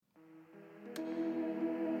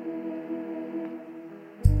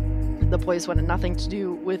the boys wanted nothing to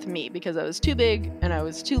do with me because I was too big and I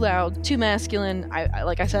was too loud, too masculine. I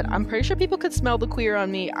like I said, I'm pretty sure people could smell the queer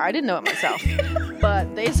on me. I didn't know it myself,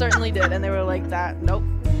 but they certainly did, and they were like, that, nope.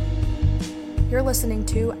 You're listening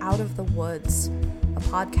to Out of the Woods, a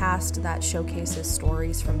podcast that showcases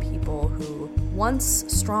stories from people who once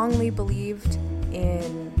strongly believed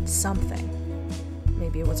in something.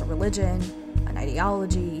 Maybe it was a religion, an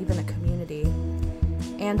ideology, even a community.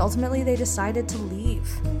 And ultimately they decided to leave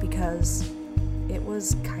because it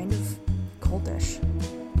was kind of cultish.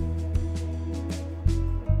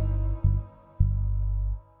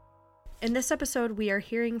 In this episode, we are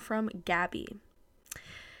hearing from Gabi.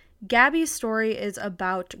 Gabi's story is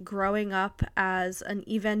about growing up as an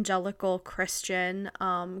evangelical Christian,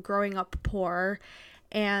 growing up poor,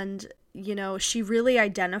 and, you know, she really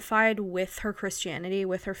identified with her Christianity,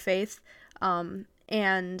 with her faith,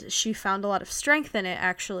 and she found a lot of strength in it,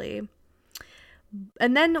 actually.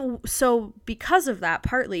 And then, so because of that,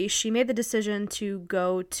 partly, she made the decision to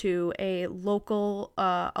go to a local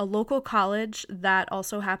college that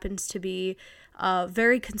also happens to be a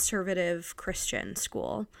very conservative Christian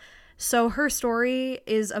school. So her story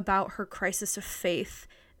is about her crisis of faith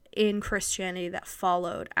in Christianity that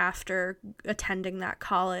followed after attending that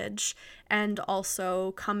college, and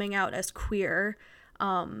also coming out as queer.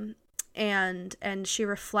 And she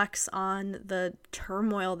reflects on the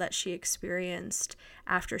turmoil that she experienced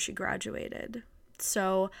after she graduated.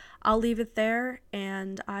 So I'll leave it there,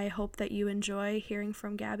 and I hope that you enjoy hearing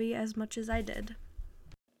from Gabi as much as I did.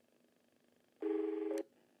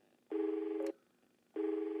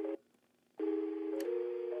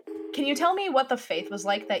 Can you tell me what the faith was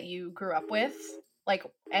like that you grew up with? Like,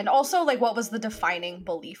 and also, like, what was the defining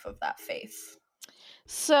belief of that faith?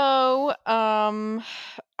 So,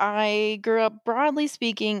 I grew up, broadly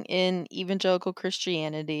speaking, in evangelical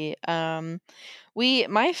Christianity. My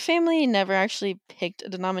family never actually picked a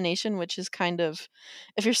denomination, which is kind of,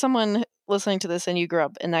 if you're someone listening to this and you grew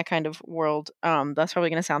up in that kind of world, that's probably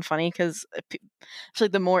going to sound funny, because I feel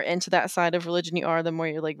like the more into that side of religion you are, the more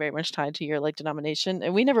you're like very much tied to your like denomination,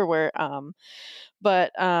 and we never were.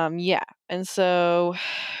 Yeah, and so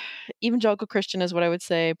evangelical Christian is what I would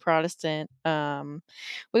say. Protestant.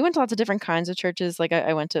 We went to lots of different kinds of churches. Like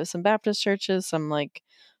I went to some Baptist churches, some like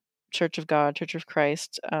Church of God, Church of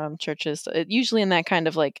Christ churches, usually in that kind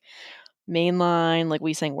of like mainline, like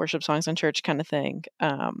we sang worship songs in church kind of thing.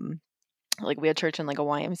 Like we had church in like a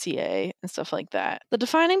YMCA and stuff like that. The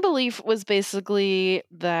defining belief was basically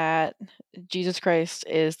that Jesus Christ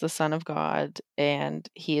is the Son of God, and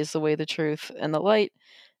he is the way, the truth, and the light,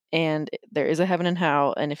 and there is a heaven and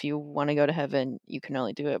hell, and if you want to go to heaven, you can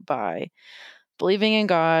only do it by believing in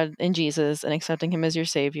God, in Jesus, and accepting him as your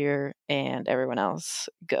savior, and everyone else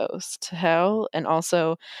goes to hell. And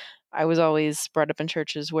also, I was always brought up in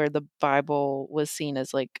churches where the Bible was seen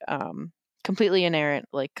as like completely inerrant,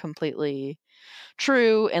 like completely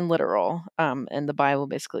true and literal. And the Bible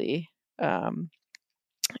basically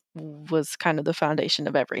was kind of the foundation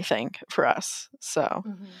of everything for us. So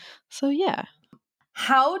yeah.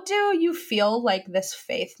 How do you feel like this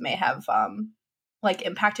faith may have like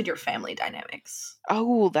impacted your family dynamics?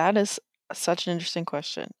 Oh, that is such an interesting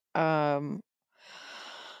question.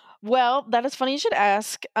 Well, that is funny you should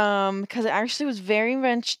ask, because it actually was very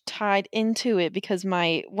much tied into it, because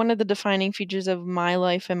one of the defining features of my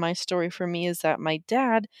life and my story for me is that my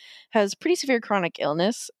dad has pretty severe chronic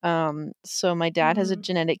illness. So my dad has a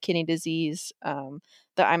genetic kidney disease that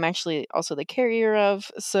I'm actually also the carrier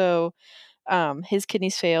of. So his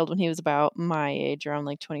kidneys failed when he was about my age, around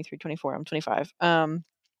like 23, 24. I'm 25.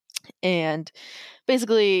 And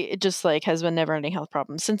basically it just like has been never ending health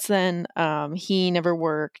problems since then. He never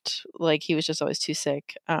worked, like he was just always too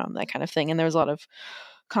sick, that kind of thing. And there was a lot of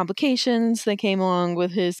complications that came along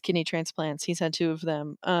with his kidney transplants. He's had 2 of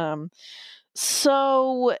them.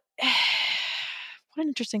 So what an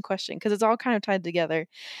interesting question, because it's all kind of tied together.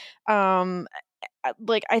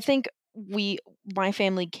 Like I think my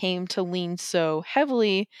family came to lean so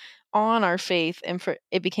heavily on our faith, and for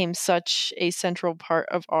it became such a central part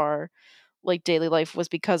of our like daily life, was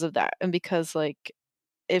because of that. And because like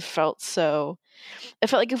it felt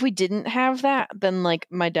like if we didn't have that, then like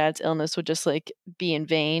my dad's illness would just like be in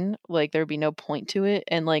vain, like there would be no point to it.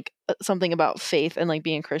 And like something about faith and like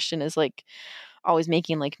being Christian is like always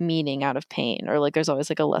making like meaning out of pain, or like there's always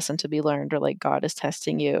like a lesson to be learned, or like God is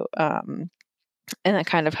testing you. And that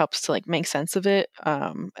kind of helps to like make sense of it,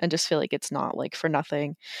 and just feel like it's not like for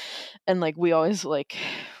nothing. And like we always like,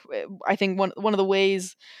 I think one of the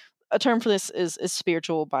ways, a term for this is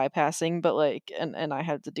spiritual bypassing, but like, and I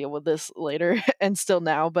had to deal with this later and still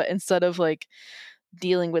now, but instead of like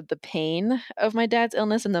dealing with the pain of my dad's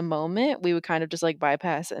illness in the moment, we would kind of just like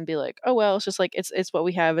bypass it and be like, "Oh well, it's just like it's what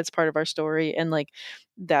we have, it's part of our story, and like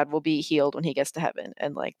dad will be healed when he gets to heaven,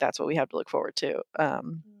 and like that's what we have to look forward to."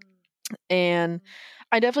 And Mhm.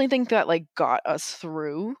 I definitely think that like got us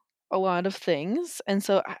through a lot of things. And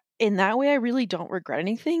so in that way I really don't regret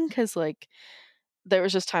anything, cuz like there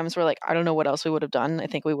was just times where like I don't know what else we would have done. I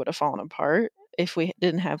think we would have fallen apart if we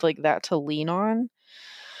didn't have like that to lean on.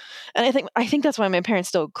 And I think that's why my parents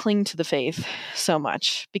still cling to the faith so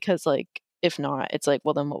much, because like if not, it's like,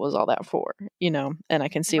 well then what was all that for, you know? And I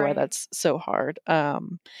can see why Right. that's so hard.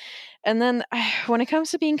 And then when it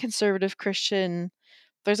comes to being conservative Christian,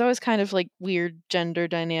 there's always kind of like weird gender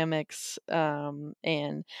dynamics.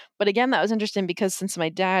 And but again, that was interesting because since my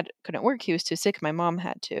dad couldn't work, he was too sick, my mom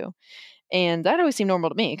had to. And that always seemed normal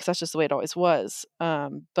to me because that's just the way it always was.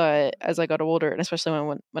 But as I got older, and especially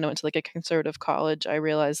when I went to like a conservative college, I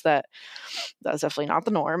realized that that was definitely not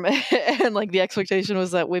the norm. And like the expectation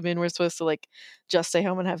was that women were supposed to like just stay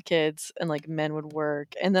home and have kids, and like men would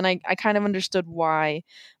work. And then I kind of understood why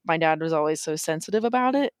my dad was always so sensitive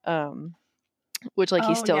about it. Which like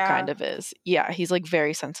he Oh still kind yeah. of is. Yeah, he's like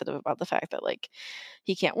very sensitive about the fact that like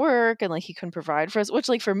he can't work and like he couldn't provide for us. Which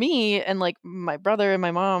like for me and like my brother and my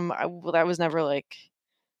mom, well, that was never like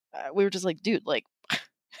we were just like, dude, like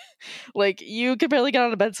you could barely get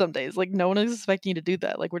out of bed some days. Like no one is expecting you to do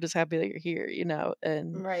that. Like we're just happy that you're here, you know.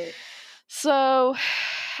 And Right. so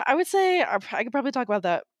I would say I could probably talk about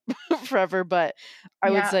that forever, but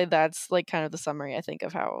I would Yeah. say that's like kind of the summary I think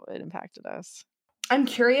of how it impacted us. I'm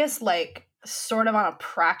curious, like, sort of on a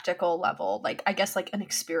practical level, like, I guess, like, an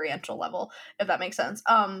experiential level, if that makes sense.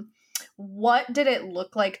 What did it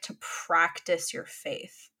look like to practice your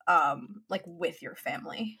faith, like, with your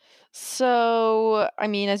family? So, I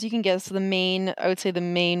mean, as you can guess, I would say the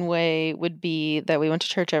main way would be that we went to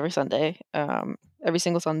church every Sunday, every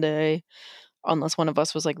single Sunday, unless one of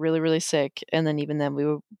us was like really, really sick. And then even then,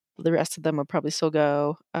 the rest of them would probably still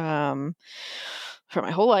go for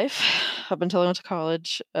my whole life up until I went to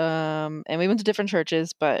college. And we went to different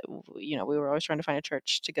churches, but, you know, we were always trying to find a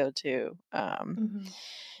church to go to. Mhm.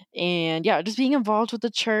 And yeah, just being involved with the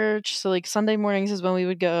church. So like Sunday mornings is when we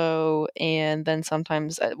would go, and then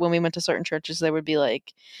sometimes when we went to certain churches, there would be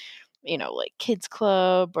like, you know, like kids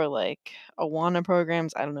club or like Awana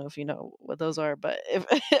programs. I don't know if you know what those are, but if,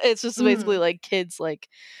 it's just basically Mm. like kids, like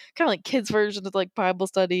kind of like kids version of like Bible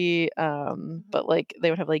study. Mhm. But like they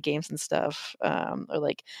would have like games and stuff. Or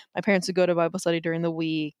like my parents would go to Bible study during the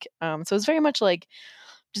week. So it's very much like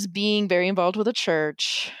just being very involved with the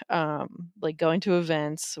church, like going to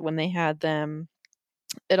events when they had them.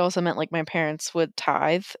 It also meant like my parents would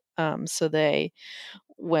tithe, so they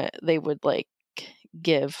would like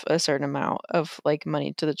give a certain amount of like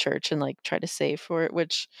money to the church and like try to save for it,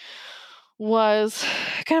 which was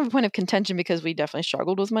kind of a point of contention because we definitely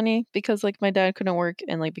struggled with money because like my dad couldn't work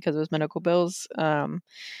and like because of his medical bills.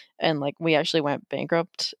 And like we actually went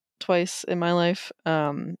bankrupt twice in my life.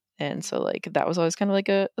 And so like that was always kind of like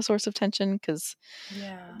a source of tension because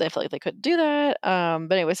Yeah. they felt like they couldn't do that.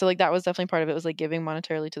 But anyway, so like that was definitely part of it, was like giving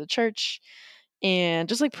monetarily to the church and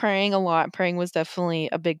just like praying a lot. Praying was definitely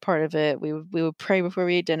a big part of it. We would pray before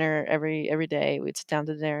we ate dinner every day. We'd sit down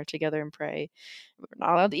to dinner together and pray. We were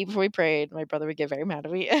not allowed to eat before we prayed. My brother would get very mad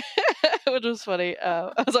at me, which was funny.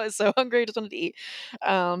 I was always so hungry, just wanted to eat.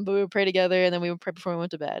 But we would pray together, and then we would pray before we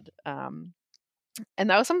went to bed. And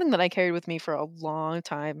that was something that I carried with me for a long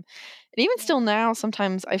time. And even Yeah. still now,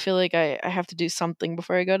 sometimes I feel like I have to do something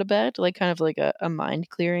before I go to bed, like kind of like a mind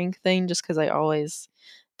clearing thing, just because I always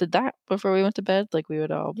did that before we went to bed. Like we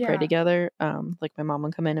would all pray Yeah. together. Like my mom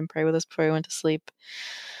would come in and pray with us before we went to sleep.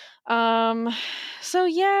 Um, so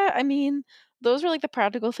yeah, I mean, those were like the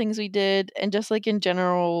practical things we did. And just like in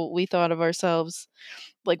general, we thought of ourselves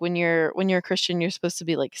like when you're a Christian, you're supposed to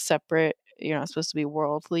be like separate. You're not supposed to be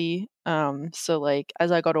worldly. So like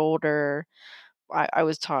as I got older, I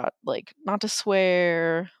was taught like not to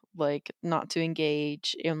swear, like not to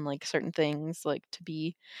engage in like certain things, like to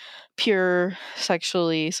be pure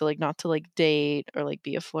sexually. So like not to like date or like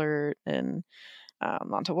be a flirt, and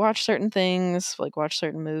not to watch certain things, like watch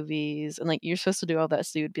certain movies, and like you're supposed to do all that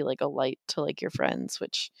so you would be like a light to like your friends.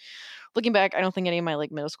 Which, looking back, I don't think any of my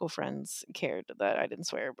like middle school friends cared that I didn't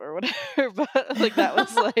swear or whatever. But like that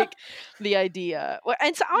was like the idea. Well,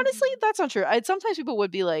 and so, honestly, Mhm. that's not true. Sometimes people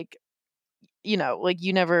would be like, you know, like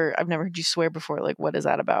I've never heard you swear before. Like, what is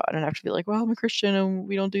that about? I don't have to be like, well, I'm a Christian and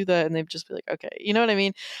we don't do that. And they'd just be like, okay, you know what I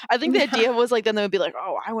mean? I think the Yeah. idea was like, then they would be like,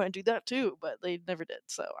 oh, I want to do that too, but they never did.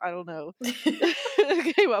 So I don't know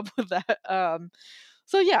who came up with that.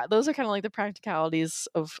 So yeah, those are kind of like the practicalities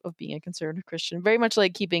of being a conservative Christian. Very much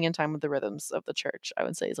like keeping in time with the rhythms of the church, I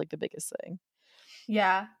would say is like the biggest thing.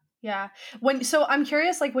 Yeah. Yeah. So I'm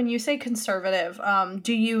curious, like when you say conservative,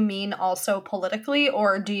 do you mean also politically,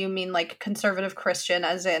 or do you mean like conservative Christian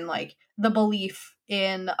as in like the belief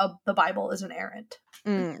in the Bible is inerrant?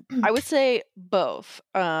 I would say both.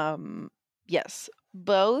 Yes,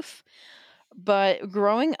 both. But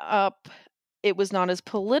growing up, it was not as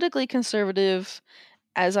politically conservative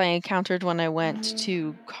as I encountered when I went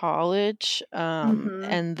to college. Mm-hmm.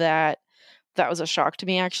 And that was a shock to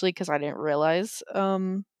me actually because I didn't realize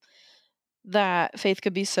that faith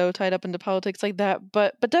could be so tied up into politics like that.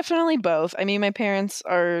 But definitely both. I mean, my parents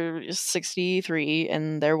are 63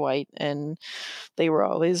 and they're white and they were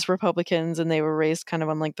always Republicans and they were raised kind of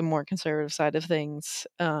on like the more conservative side of things.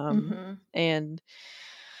 Mm-hmm. And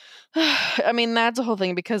I mean, that's a whole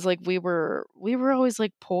thing because like we were always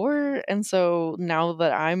like poor, and so now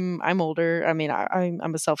that I'm older, I mean,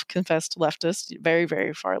 I'm a self-confessed leftist, very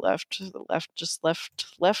very far left, left just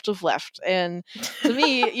left of left, and to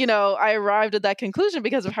me, I arrived at that conclusion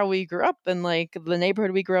because of how we grew up and like the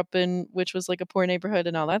neighborhood we grew up in, which was like a poor neighborhood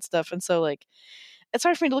and all that stuff, and so like it's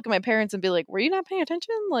hard for me to look at my parents and be like, "Were you not paying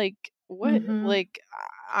attention?" Like, what? Mm-hmm. Like,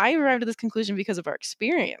 I arrived at this conclusion because of our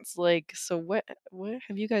experience. Like, so what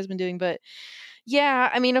have you guys been doing? But yeah,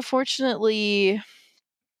 I mean, unfortunately,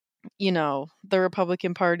 the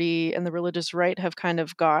Republican Party and the religious right have kind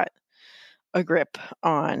of got a grip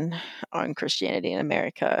on Christianity in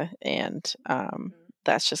America, and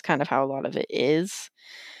that's just kind of how a lot of it is.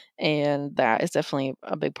 And that is definitely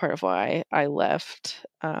a big part of why I left.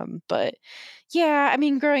 But yeah, I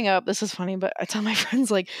mean, growing up, this is funny, but I tell my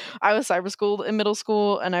friends like I was cyber schooled in middle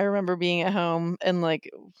school, and I remember being at home and like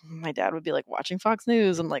my dad would be like watching Fox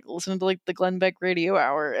News and like listening to like the Glenn Beck radio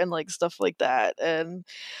hour and like stuff like that. And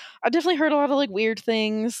I definitely heard a lot of like weird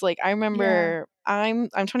things. Like I Yeah. remember I'm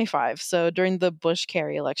 25, so during the Bush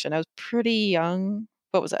Kerry election, I was pretty young.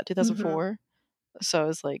 What was that? Mm-hmm. 2004. So I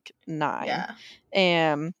was like 9. Yeah.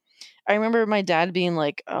 And I remember my dad being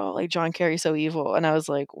like, "Oh, like John Kerry's so evil," and I was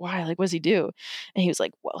like, "Why? Like, what does he do?" And he was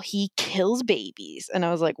like, "Well, he kills babies," and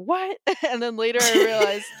I was like, "What?" And then later I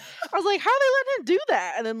realized, I was like, "How they let him do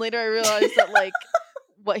that?" And then later I realized that like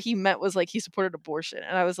what he meant was like he supported abortion,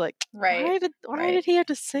 and I was like, Right. why Right. did he have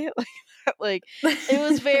to say it like that? Like, it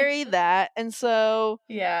was very that, and so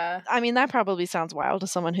Yeah. I mean that probably sounds wild to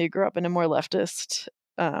someone who grew up in a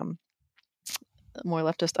um, more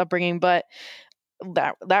leftist upbringing, but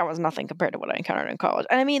that was nothing compared to what I encountered in college.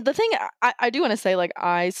 And I mean, the thing I do want to say, like,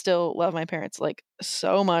 I still love my parents like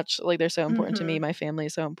so much. Like, they're so important to me. Mm-hmm. My family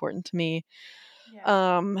is so important to me.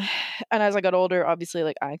 Yeah. Um, and as I got older, obviously,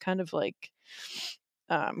 like I kind of like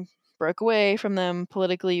um broke away from them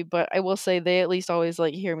politically, but I will say they at least always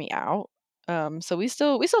like hear me out. So we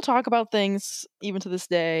still talk about things even to this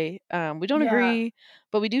day. We don't Yeah. agree,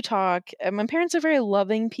 but we do talk. And my parents are very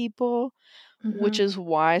loving people, which Mm-hmm. is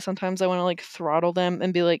why sometimes I wanna, like, throttle them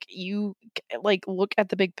and be like, "You like, look at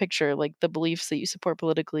the big picture, like, the beliefs that you support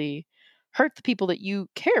politically hurt the people that you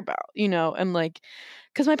care about," And, like,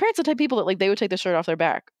 because my parents are the type of people that, like, they would take the shirt off their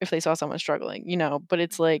back if they saw someone struggling, But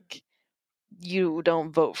it's like, you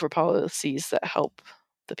don't vote for policies that help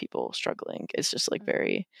the people struggling. It's just, like, Mm-hmm.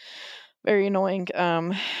 very, very annoying,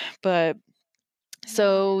 but Yeah.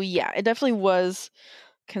 so, yeah, it definitely was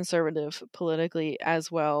conservative politically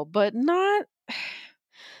as well, but not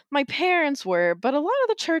my parents were, but a lot of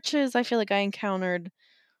the churches I feel like I encountered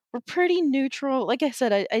were pretty neutral. Like I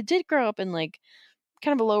said, I did grow up in like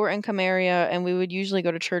kind of a lower income area, and we would usually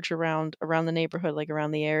go to church around the neighborhood, like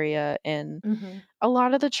around the area. And Mm-hmm. a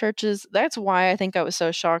lot of the churches, that's why I think I was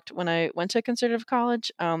so shocked when I went to conservative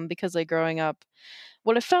college, because like growing up,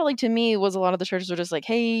 what it felt like to me was a lot of the churches were just like,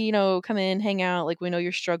 "Hey, come in, hang out. Like, we know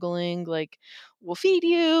you're struggling. Like, we'll feed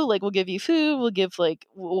you. Like, we'll give you food.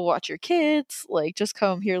 We'll watch your kids. Like, just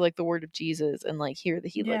come hear like the word of Jesus and like hear that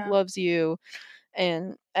he like Yeah. loves you."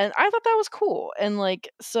 And I thought that was cool. And like,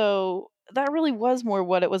 so that really was more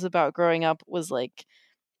what it was about growing up, was like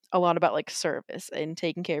a lot about like service and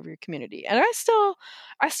taking care of your community. And I still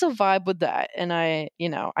vibe with that. And I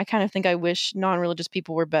kind of think I wish non-religious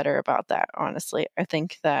people were better about that, honestly. I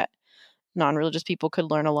think that non-religious people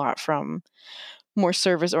could learn a lot from more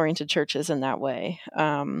service-oriented churches in that way.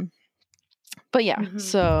 But yeah, Mm-hmm.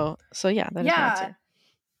 so yeah, that is my Yeah. answer.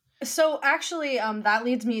 So actually, that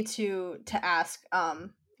leads me to ask,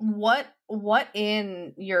 what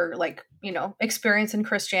in your like experience in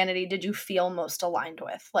Christianity did you feel most aligned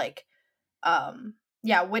with? Like,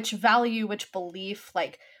 yeah, which value, which belief,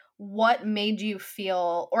 like what made you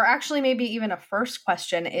feel, or actually maybe even a first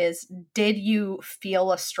question is, did you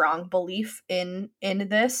feel a strong belief in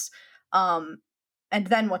this? And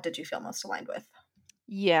then what did you feel most aligned with?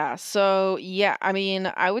 Yeah, so, yeah, I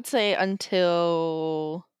mean, I would say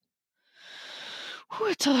until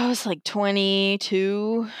I was, like,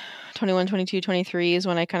 22, 21, 22, 23 is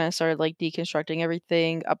when I kinda started, like, deconstructing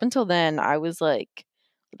everything. Up until then, I was, like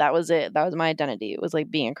that was it. That was my identity. It was, like,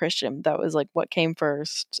 being a Christian. That was, like, what came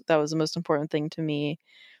first. That was the most important thing to me.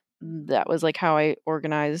 That was, like, how I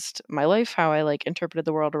organized my life, how I, like, interpreted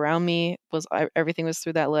the world around me, was everything was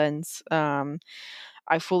through that lens.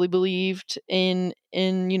 I fully believed in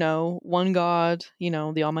one God,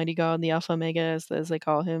 the Almighty God, the Alpha Omega, as they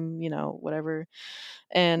call him, whatever.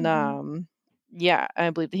 And Mm-hmm. yeah, I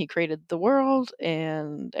believe that he created the world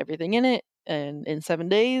and everything in it and in 7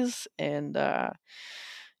 days. And I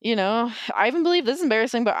even believe this is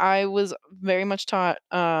embarrassing, but I was very much taught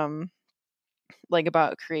like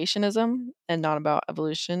about creationism and not about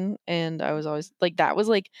evolution. And I was always like that was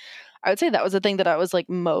like I would say that was the thing that I was like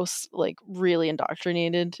most like really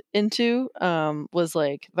indoctrinated into, was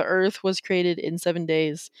like the earth was created in 7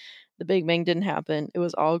 days. The Big Bang didn't happen. It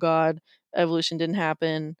was all God. Evolution didn't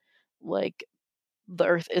happen. Like the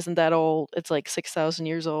earth isn't that old. It's like 6,000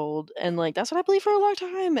 years old. And like that's what I believed for a long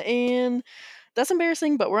time. And that's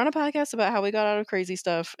embarrassing, but we're on a podcast about how we got out of crazy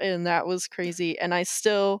stuff and that was crazy. And I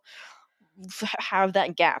still have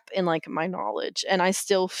that gap in like my knowledge, and I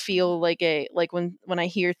still feel like a like when I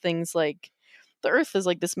hear things like the earth is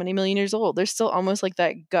like this many million years old, there's still almost like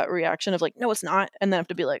that gut reaction of like no it's not, and then I have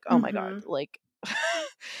to be like oh my god, Mm-hmm. like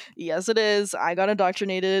yes it is, I got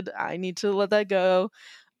indoctrinated, I need to let that go.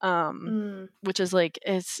 um Mm. which is like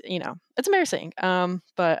it's embarrassing,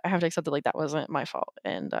 but I have to accept that like that wasn't my fault,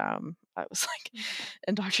 and I was like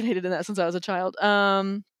indoctrinated in that since I was a child.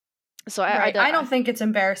 So Right. I don't think it's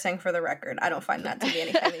embarrassing, for the record. I don't find that to be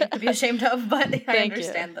anything that you have to be ashamed of, but I Thank you.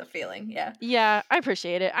 understand the feeling. Yeah. Yeah, I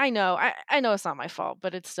appreciate it. I know. I know it's not my fault,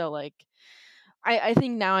 but it's still like I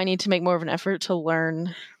think now I need to make more of an effort to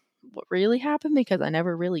learn what really happened because I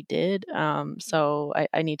never really did. So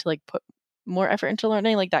I need to like put more effort into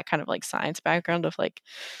learning like that kind of like science background of like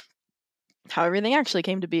how everything actually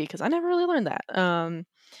came to be because I never really learned that. Mhm.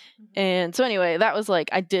 And so anyway, that was like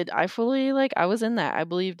I fully like I was in that. I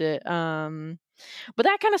believed it. But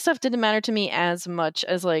that kind of stuff didn't matter to me as much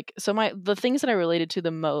as like so the things that I related to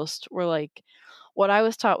the most were like what I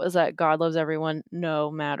was taught was that God loves everyone no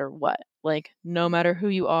matter what. Like no matter who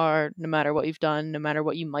you are, no matter what you've done, no matter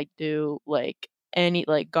what you might do, like any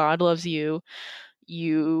like God loves you.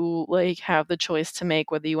 You like have the choice to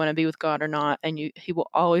make whether you want to be with God or not, and he will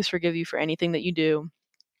always forgive you for anything that you do,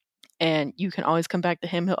 and you can always come back to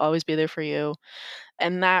him. He'll always be there for you.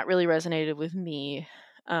 And that really resonated with me.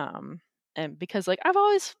 Um and because like I've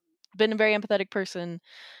always been a very empathetic person,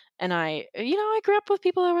 and I grew up with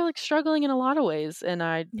people that were like struggling in a lot of ways, and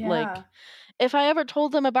I like Yeah. if I ever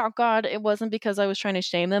told them about God, it wasn't because I was trying to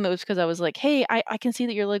shame them. It was because I was like, "Hey, I can see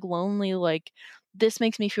that you're like lonely. Like this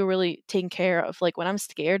makes me feel really taken care of. Like when I'm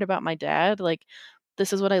scared about my dad, like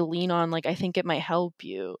this is what I lean on. Like I think it might help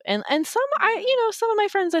you." And some of my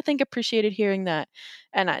friends I think appreciated hearing that.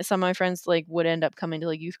 And some of my friends like would end up coming to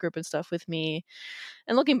like youth group and stuff with me,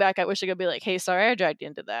 and looking back, I wish I could be like, "Hey, sorry, I dragged you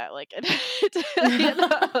into that." Like, it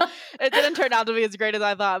didn't turn out to be as great as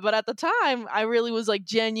I thought. But at the time, I really was like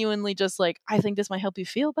genuinely just like, I think this might help you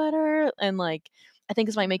feel better, and like, I think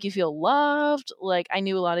this might make you feel loved. Like, I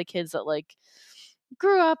knew a lot of kids that like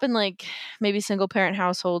grew up in like maybe single parent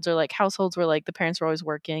households or like households where like the parents were always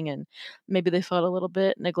working and maybe they felt a little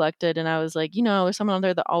bit neglected. And I was like, there's someone out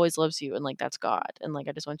there that always loves you, and like that's God, and like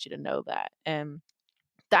I just want you to know that. And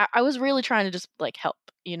that I was really trying to just like help,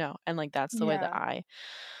 and like that's the way that Yeah. I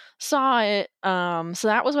saw it. So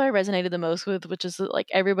that was what I resonated the most with, which is that, like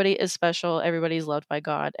everybody is special, everybody's loved by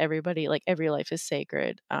God, everybody like every life is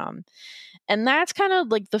sacred. And that's kind of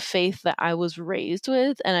like the faith that I was raised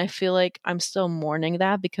with, and I feel like I'm still mourning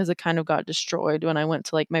that because it kind of got destroyed when I went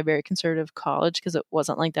to like my very conservative college because it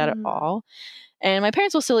wasn't like that at Mm. all. And my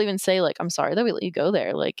parents will still even say, like, "I'm sorry that we let you go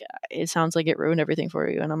there. Like, it sounds like it ruined everything for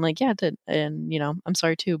you." And I'm like, "Yeah, it did." And, I'm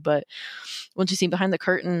sorry too. But once you see behind the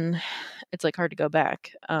curtain, it's like hard to go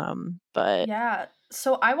back. But Yeah.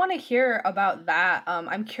 So I want to hear about that.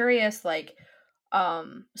 I'm curious, like,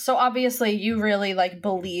 so obviously you really like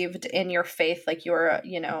believed in your faith, like you're a,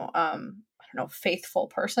 I don't know, faithful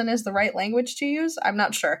person is the right language to use. I'm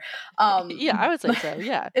not sure. yeah, I would say so.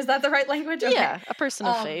 Yeah. Is that the right language? Okay. Yeah. A person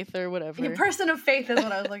of Um, faith or a whatever. person of faith is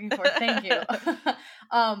what I was looking for. Thank you.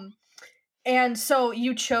 um, And so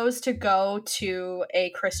you chose to go to a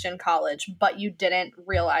Christian college, but you didn't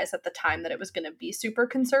realize at the time that it was going to be super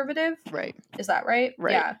conservative. Right. Is that right?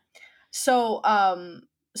 Right. Yeah. So,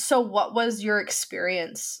 so what was your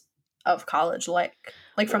experience of college like?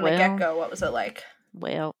 Like from the Well, get-go, what was it like?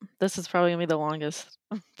 well, this is probably gonna be the longest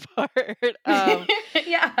part. Yeah,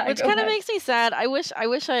 Which go kind of ahead. makes me sad. I wish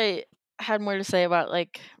I had more to say about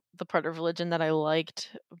like the part of religion that I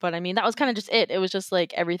liked, but I mean that was kind of just it. It was just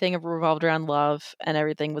like everything revolved around love, and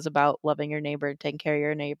everything was about loving your neighbor, taking care of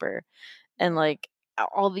your neighbor, and Yeah. like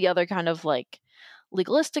all the other kind of like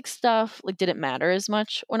legalistic stuff like didn't matter as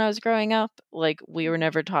much when I was growing up. Like we were Mhm.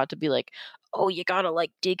 never taught to be like, oh, you gotta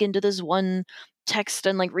like dig into this one text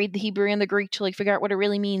and like read the Hebrew and the Greek to like figure out what it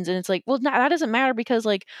really means. And it's like, well, that doesn't matter because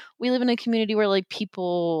like we live in a community where like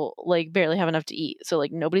people like barely have enough to eat. So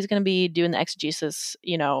like nobody's gonna be doing the exegesis,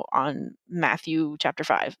 on Matthew chapter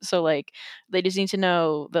 5. So like they just need to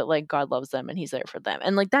know that like God loves them and he's there for them.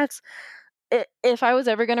 And like that's if I was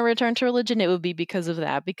ever going to return to religion, it would be because of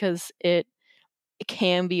that, because it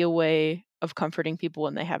can be a way of comforting people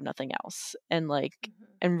when they have nothing else. And like, Mhm.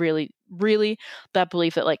 and really, really that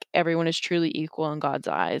belief that like everyone is truly equal in God's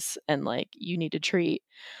eyes. And like, you need to treat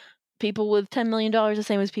people with $10 million the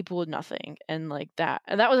same as people with nothing. And like that,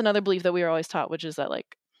 and that was another belief that we were always taught, which is that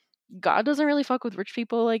like, God doesn't really fuck with rich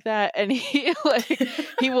people like that. And he like,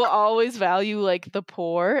 he will always value like the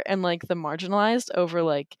poor and like the marginalized over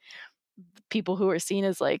like people who are seen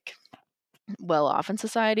as like well off in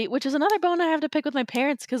society, which is another bone I have to pick with my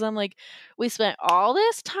parents because I'm like, we spent all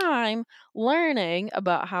this time learning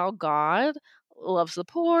about how God loves the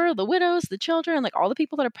poor, the widows, the children, like all the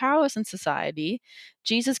people that are powerless in society.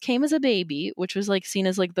 Jesus came as a baby, which was like seen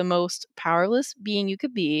as like the most powerless being you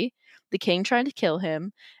could be. The king tried to kill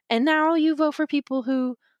him, and now you vote for people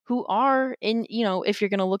who are in, if you're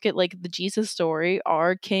going to look at like the Jesus story,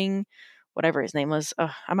 are king whatever his name was.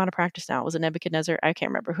 I'm out of practice now. Was it Nebuchadnezzar? I can't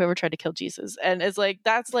remember. Whoever tried to kill Jesus, and it's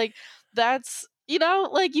that's like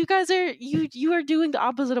you guys are you are doing the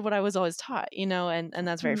opposite of what I was always taught, and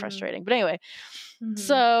that's very Mhm. frustrating. But anyway, Mhm.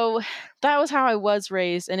 so that was how I was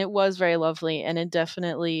raised, and it was very lovely, and it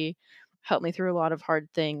definitely helped me through a lot of hard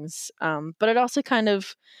things. But it also kind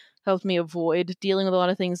of helped me avoid dealing with a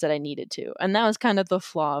lot of things that I needed to, and that was kind of the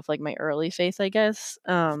flaw of like my early faith, I guess.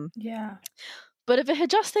 Yeah. But if it had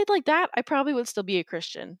just stayed like that, I probably would still be a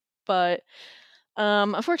Christian. But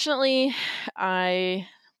unfortunately, I,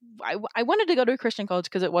 I wanted to go to a Christian college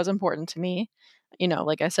because it was important to me.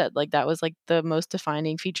 Like I said, like that was like the most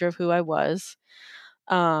defining feature of who I was.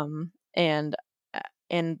 And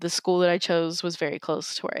and the school that I chose was very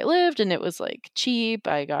close to where I lived, and it was like cheap.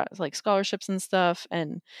 I got like scholarships and stuff,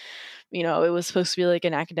 and it was supposed to be like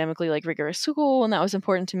an academically like rigorous school, and that was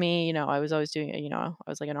important to me. I was always doing it, I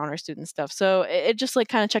was like an honor student stuff. So it just like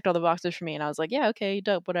kind of checked all the boxes for me, and I was like, yeah, okay,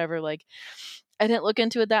 dope, whatever. Like I didn't look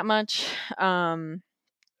into it that much.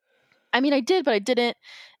 I mean I did, but I didn't.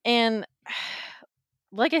 And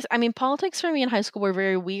like I mean politics for me in high school were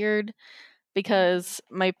very weird Mhm. because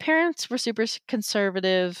my parents were super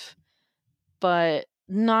conservative, but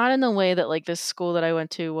not in the way that like this school that I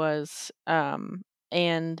went to was.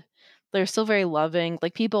 And they're still very loving.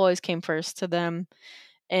 Like people always came first to them.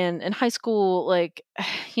 And in high school, like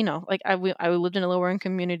like I lived in a lower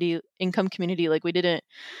income community. Like we didn't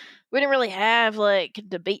really have like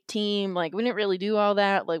debate team. Like we didn't really do all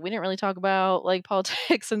that. Like we didn't really talk about like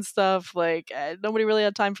politics and stuff. Like nobody really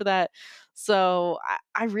had time for that. So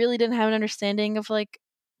I really didn't have an understanding of like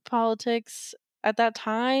politics at that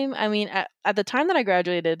time. I mean, at the time that I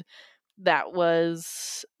graduated, that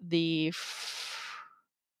was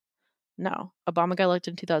no, Obama got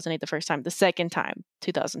elected in 2008 the first time. The second time,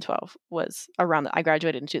 2012, was around I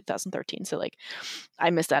graduated in 2013. So like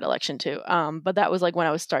I missed that election too. But that was like when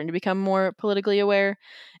I was starting to become more politically aware,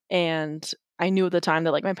 and I knew at the time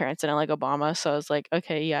that like my parents didn't like Obama, so I was like,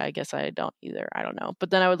 okay, yeah, I guess I don't either. I don't know.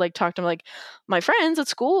 But then I would like talk to like my friends at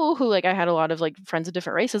school who like I had a lot of like friends of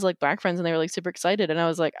different races, like black friends, and they were like super excited, and I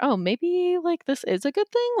was like, oh, maybe like this is a good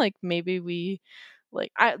thing. Like maybe we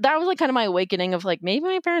that was like kind of my awakening of like maybe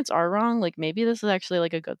my parents are wrong. Like maybe this is actually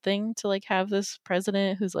like a good thing to like have this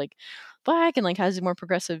president who's like black and like has more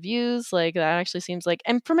progressive views. Like that actually seems like,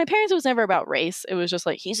 and for my parents it was never about race. It was just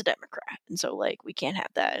like he's a Democrat, and so like we can't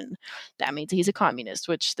have that, and that means he's a communist,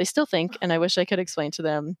 which they still think. And I wish I could explain to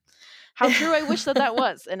them how true I wish that that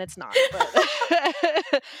was, and it's not.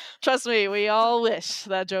 But trust me, we all wish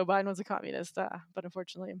that Joe Biden was a communist, but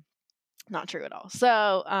unfortunately not true at all.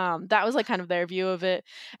 So that was like kind of their view of it.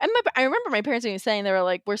 And I remember my parents even saying, they were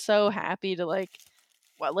like, we're so happy to like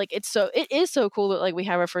well, like, it is so cool that, like, we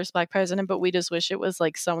have our first Black president, but we just wish it was,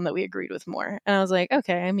 like, someone that we agreed with more. And I was like,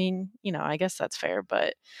 "Okay, I mean, I guess that's fair."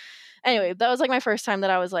 But anyway, that was, like, my first time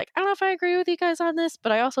that I was like, "I don't know if I agree with you guys on this,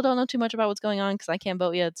 but I also don't know too much about what's going on because I can't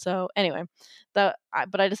vote yet." So, anyway, but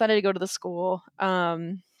I decided to go to the school,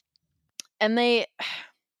 and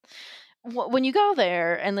when you go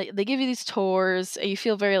there and they give you these tours, you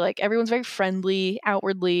feel very, like, everyone's very friendly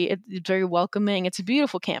outwardly. It's very welcoming. It's a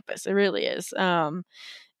beautiful campus. It really is.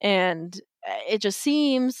 And it just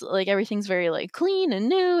seems like everything's very, like, clean and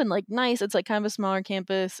new and, like, nice. It's, like, kind of a smaller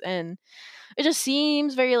campus, and it just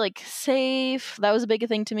seems very, like, safe. That was a big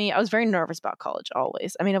thing to me. I was very nervous about college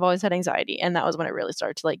always. I mean, I've always had anxiety, and that was when it really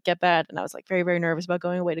started to, like, get bad, and I was, like, very, very nervous about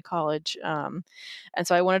going away to college. And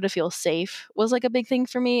so I wanted to feel safe was, like, a big thing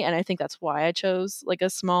for me, and I think that's why I chose, like, a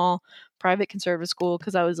small private conservative school,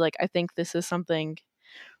 because I was like, "I think this is something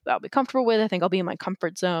that I'll be comfortable with. I think I'll be in my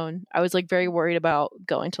comfort zone." I was, like, very worried about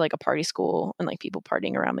going to, like, a party school and, like, people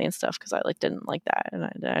partying around me and stuff, because I, like, didn't like that, and I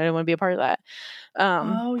didn't wanna be a part of that.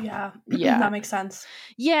 Um, Oh yeah. yeah. That makes sense.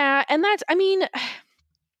 Yeah, and that's I mean,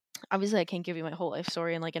 obviously, I can't give you my whole life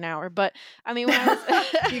story in, like, an hour, but, I mean, when I was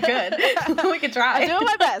You could. We could I'm try. doing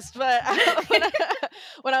my best, but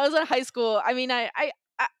when I was in high school, I mean,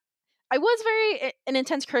 I was very an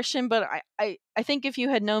intense Christian, but I think if you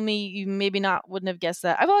had known me, you maybe not wouldn't have guessed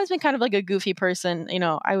that. I've always been kind of like a goofy person.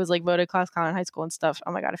 I was, like, voted class clown in high school and stuff.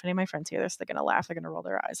 Oh my god, if any of my friends hear this, they're gonna laugh. They're gonna roll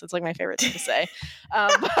their eyes. It's, like, my favorite thing to say.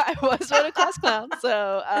 But I was voted class clown.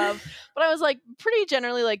 So, but I was, like, pretty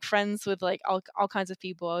generally, like, friends with, like, all kinds of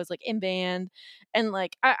people. I was, like, in band, and,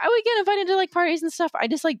 like, I would get invited to, like, parties and stuff. I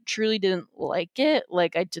just, like, truly didn't like it.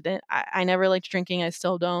 Like, I never liked drinking. I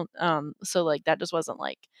still don't. So, like, that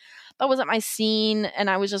wasn't my scene, and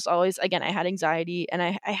I was just always, again, I had anxiety, and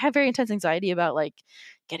I had very intense anxiety about, like,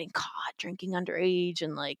 getting caught drinking underage,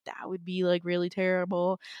 and, like, that would be, like, really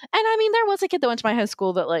terrible. And I mean, there was a kid that went to my high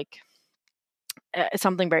school that, like,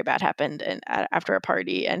 something very bad happened and after a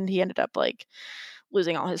party, and he ended up, like,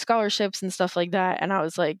 losing all his scholarships and stuff like that. And I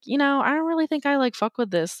was like, I don't really think I, like, fuck with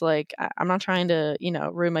this. Like, I'm not trying to,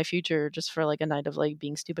 ruin my future just for, like, a night of, like,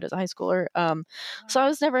 being stupid as a high schooler. So I Wow.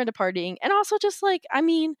 was never into partying. And also just, like, I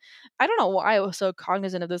mean, I don't know why I was so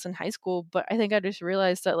cognizant of this in high school, but I think I just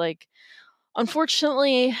realized that, like,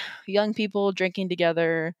 unfortunately, young people drinking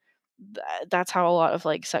together, that's how a lot of,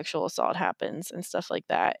 like, sexual assault happens and stuff like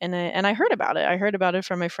that. And I heard about it. I heard about it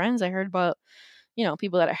from my friends. I heard about,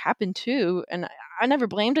 people that it happened to, and I never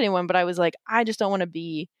blamed anyone, but I was like, I just don't wanna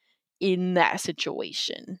be in that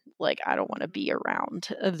situation. Like, I don't wanna be around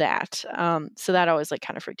that. So that always, like,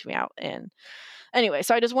 kinda freaked me out, and anyway,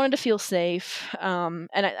 so I just wanted to feel safe, and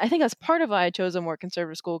I think that's part of why I chose a more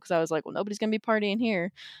conservative school, because I was like, "Well, nobody's gonna be partying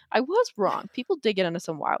here." I was wrong. People did get into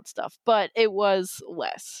some wild stuff, but it was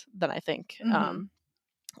less than I think, Mhm.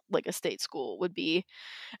 like, a state school would be.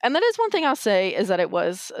 And that is one thing I'll say, is that it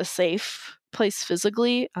was a safe place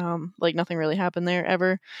physically. Like, nothing really happened there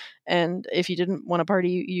ever. And if you didn't want to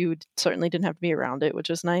party, you certainly didn't have to be around it, which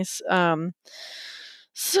was nice.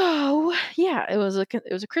 So yeah, it was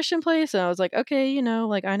a Christian place, and I was like, okay,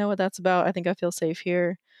 like, I know what that's about. I think I feel safe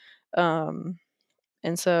here. Um,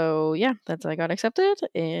 and so yeah, I got accepted,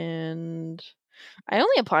 and I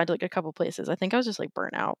only applied to, like, a couple places. I think I was just, like,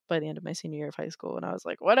 burnt out by the end of my senior year of high school, and I was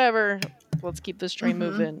like, whatever, let's keep this train Mhm.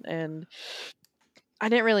 moving. And I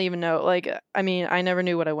didn't really even know, like, I mean, I never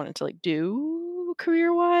knew what I wanted to, like, do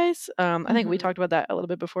career-wise. I think we Mhm. talked about that a little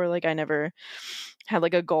bit before, like, I never had,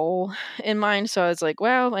 like, a goal in mind, so I was like,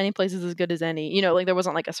 "Well, any place is as good as any." Like, there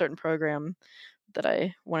wasn't, like, a certain program that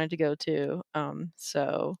I wanted to go to,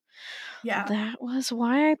 so Yeah. that was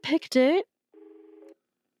why I picked it.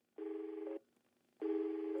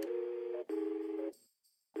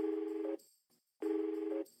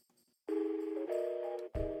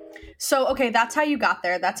 So okay, that's how you got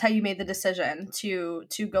there. That's how you made the decision to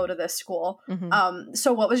go to this school. Mhm.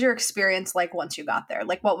 So what was your experience like once you got there?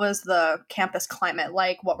 Like what was the campus climate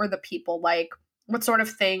like? What were the people like? What sort of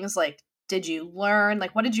things like did you learn?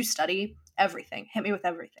 Like what did you study? Everything. Hit me with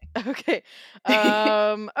everything. Okay.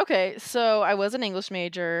 Okay, so I was an English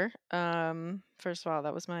major. First of all,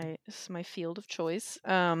 that was my field of choice.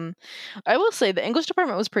 I will say the English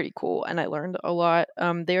department was pretty cool, and I learned a lot.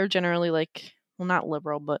 They are generally, like, well, not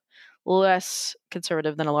liberal, but less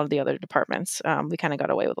conservative than a lot of the other departments. We kind of got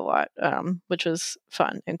away with a lot, which was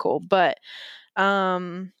fun and cool. But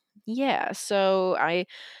um yeah, so I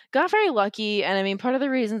got very lucky, and I mean, part of the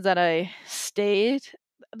reasons that I stayed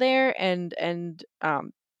there and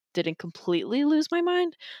didn't completely lose my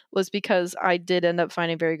mind was because I did end up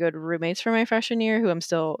finding very good roommates for my freshman year, who I'm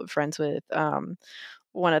still friends with.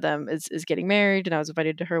 one of them is getting married, and I was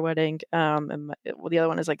invited to her wedding. And well, the other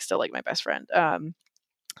one is like still like my best friend,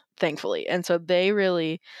 thankfully. And so they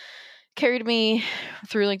really carried me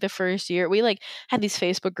through like the first year. We like had these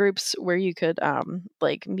Facebook groups where you could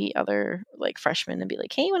like meet other like freshmen and be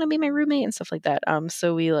like, hey, you want to be my roommate and stuff like that.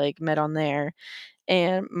 So we like met on there,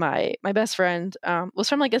 and my best friend was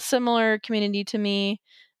from like a similar community to me,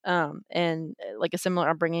 and like a similar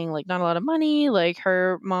upbringing, like not a lot of money, like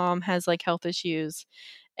her mom has like health issues,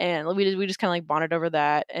 and we just kind of like bonded over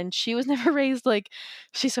that. And she was never raised like,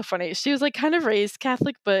 she's so funny, she was like kind of raised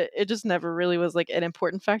Catholic, but it just never really was like an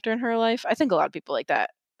important factor in her life. I think a lot of people like that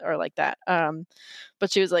are like that.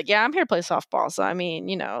 But she was like, yeah, I'm here to play softball, so I mean,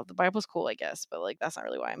 the Bible's cool, I guess, but like that's not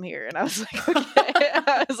really why I'm here. And I was like, okay.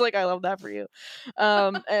 I was like, I love that for you.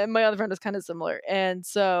 And my other friend was kind of similar, and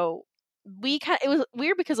so it was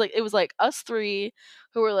weird because like it was like us three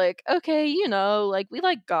who were like, okay, like we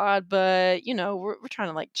like God, but we're trying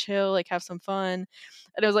to like chill, like have some fun.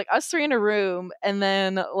 And it was like us three in a room, and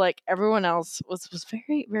then like everyone else was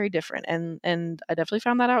very, very different. And I definitely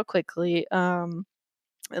found that out quickly. And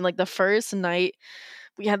like the first night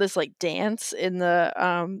we had this like dance in the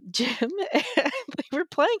gym, and they were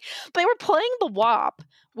playing the WAP,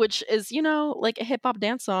 which is like a hip hop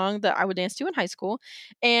dance song that I would dance to in high school.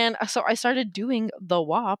 And so I started doing the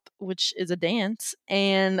WAP, which is a dance,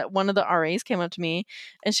 and one of the RAs came up to me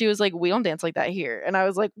and she was like, we don't dance like that here. And I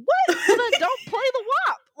was like, what? Well, then don't play the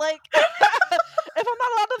WAP. Like if I'm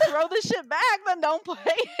not allowed to throw this shit back, then don't play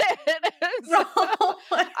it. And so Oh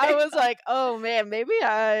my I was God. like, oh man, maybe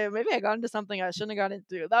I got into something I shouldn't have got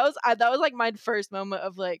into. That was like my first moment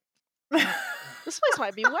of like, this place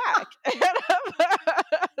might be whack. And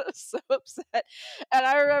I was so upset. And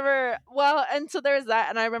I remember, well, and so there's that.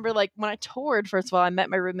 And I remember like when I toured, first of all, I met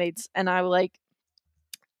my roommates, and I like,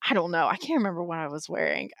 I don't know, I can't remember what I was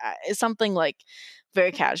wearing. It's something like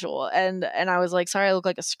very casual. And I was like, sorry, I look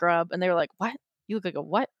like a scrub. And they were like, what? You look like a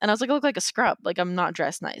what? And I was like, I look like a scrub. Like I'm not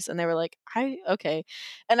dressed nice. And they were like, okay.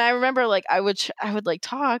 And I remember like I would like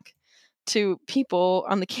talk to people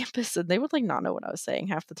on the campus, and they would like not know what I was saying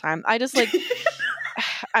half the time. I just like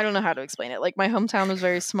I don't know how to explain it. Like my hometown was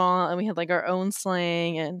very small, and we had like our own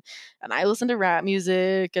slang, and I listened to rap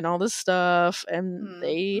music and all this stuff, and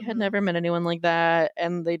they had Mm-hmm. never met anyone like that,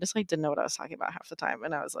 and they just like didn't know what I was talking about half the time.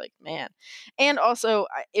 And I was like, man. And also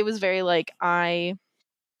it was very like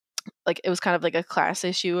it was kind of like a class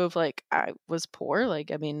issue of like I was poor.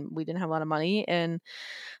 Like I mean, we didn't have a lot of money, and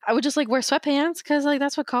I would just like wear sweatpants because like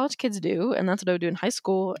that's what college kids do, and that's what I would do in high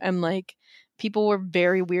school. And like people were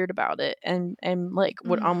very weird about it, and like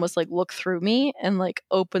would Mm. almost like look through me and like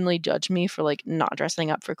openly judge me for like not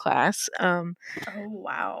dressing up for class. Oh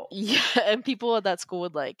wow. Yeah, and people at that school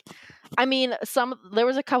would like, I mean, there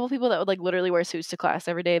was a couple people that would like literally wear suits to class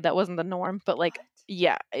every day. That wasn't the norm, but like What?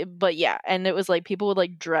 yeah, and it was like people would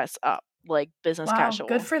like dress up like business Wow. Good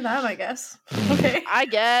casual. for them, I guess. Okay. I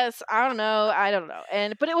guess. I don't know.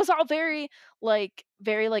 But it was all very like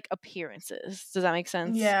appearances. Does that make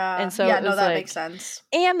sense? And Yeah. so Yeah, it no, was that makes like, sense.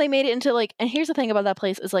 and they made it into like, and here's the thing about that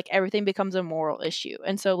place is like everything becomes a moral issue.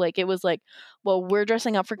 And so like it was like, well, we're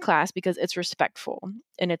dressing up for class because it's respectful,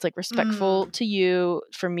 and it's like respectful Mm. to you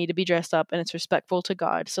for me to be dressed up, and it's respectful to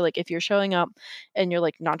God. So like if you're showing up and you're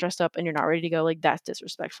like not dressed up and you're not ready to go, like that's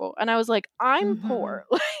disrespectful. And I was like, I'm Mhm. poor.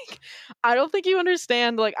 Like I don't think you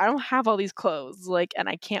understand. Like I don't have all these clothes, like, and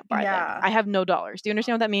I can't buy them. Yeah. I have no dollars. Do you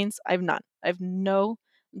understand what that means? I have none. I have no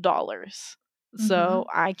dollars. So Mhm.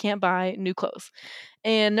 I can't buy new clothes.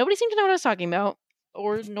 And nobody seemed to know what I was talking about,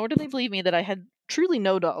 or nor did they believe me that I had truly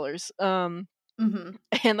no dollars. Mhm.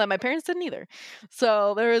 And that my parents didn't either.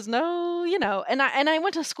 So there was no, and I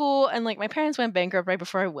went to school, and like my parents went bankrupt right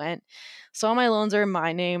before I went. So all my loans are in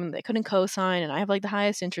my name, and they couldn't co-sign, and I have like the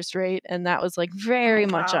highest interest rate, and that was like very Oh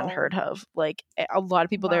much wow. unheard of. Like a lot of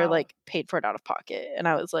people there Wow. like paid for it out of pocket, and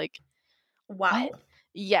I was like, what? Wow.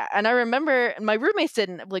 Yeah, and I remember my roommates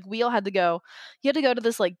didn't. Like we all had to go. You had to go to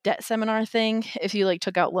this like debt seminar thing if you like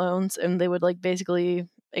took out loans, and they would like basically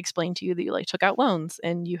explain to you that you like took out loans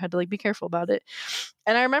and you had to like be careful about it.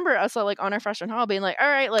 And I remember us all like on our freshman hall being like, all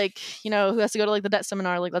right, like, who has to go to like the debt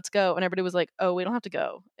seminar? Like, let's go. And everybody was like, oh, we don't have to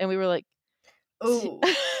go. And we were like, Oh.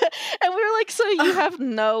 and we were like, so you have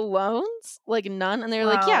no loans? Like none? And they were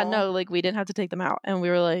like, yeah, Wow. no, like we didn't have to take them out. And we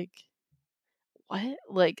were like, what?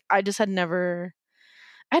 Like I just I'd never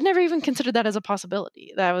even considered that as a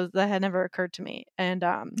possibility. That had never occurred to me. And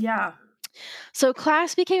Yeah. so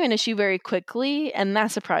class became an issue very quickly, and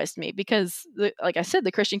that surprised me because, like I said,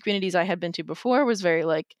 the Christian communities I had been to before was very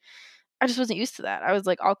like I just wasn't used to that. I was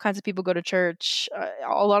like, all kinds of people go to church.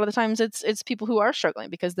 A lot of the times, it's people who are struggling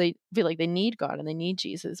because they feel like they need God and they need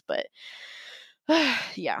Jesus. But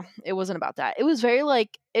Yeah, it wasn't about that. It was very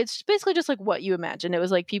like it's basically just like what you imagine. It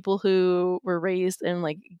was like people who were raised in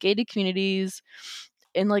like gated communities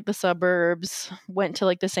in like the suburbs, went to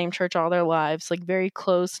like the same church all their lives, like very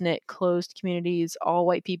close knit, closed communities, all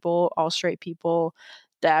white people, all straight people.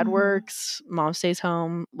 Dad Mhm. works, mom stays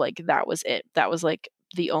home. Like that was it. That was like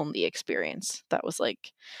the only experience that was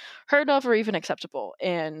like heard of or even acceptable.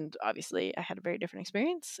 And obviously, I had a very different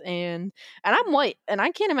experience. And I'm white, and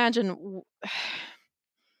I can't imagine.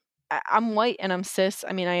 I'm white and I'm cis.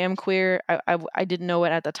 I mean, I am queer. I didn't know it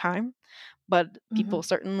at the time, but people Mhm.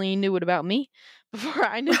 certainly knew it about me before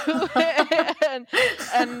I knew it.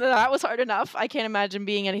 And that was hard enough. I can't imagine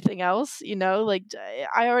being anything else, you know? Like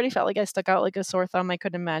I already felt like I stuck out like a sore thumb. I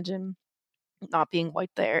couldn't imagine not being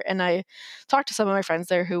white there. And I talked to some of my friends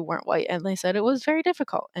there who weren't white, and they said it was very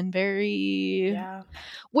difficult and very, Yeah.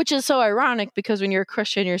 which is so ironic because when you're a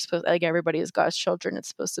Christian, you're supposed, like, everybody is God's children. It's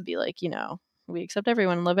supposed to be like, we accept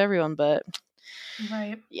everyone, love everyone, but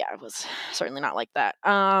Right. yeah, it was certainly not like that.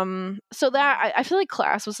 So that I feel like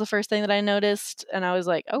class was the first thing that I noticed, and I was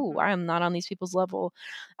like, oh, I Mhm. am not on these people's level.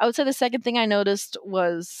 I would say the second thing I noticed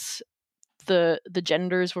was the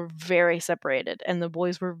genders were very separated, and the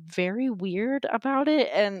boys were very weird about it,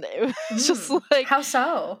 and it was just like, How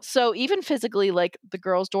so? so even physically, like the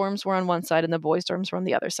girls' dorms were on one side and the boys' dorms were on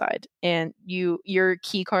the other side, and your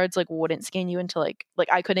key cards like wouldn't scan you into like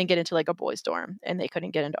I couldn't get into like a boys' dorm, and they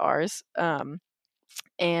couldn't get into ours.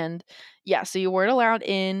 And yeah, so you weren't allowed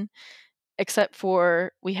in except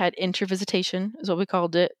for we had intervisitation, is what we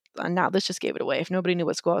called it. Now this just gave it away. If nobody knew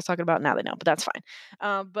what school I was talking about, now they know, but that's fine.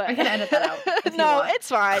 I But can edit that out if you no, want. it's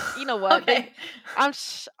fine. You know what? Okay. I'm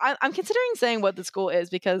considering saying what the school is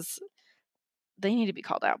because they need to be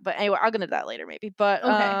called out. But anyway, I'll get into that later maybe. But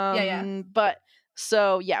Okay. Yeah, yeah.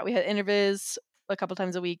 so yeah, we had intervis a couple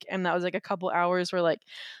times a week, and that was like a couple hours where like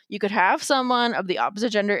you could have someone of the opposite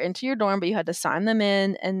gender into your dorm, but you had to sign them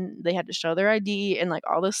in and they had to show their ID and like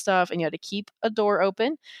all this stuff, and you had to keep a door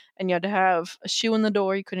open and you had to have a shoe in the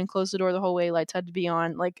door. You couldn't close the door the whole way, lights had to be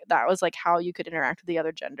on. Like that was like how you could interact with the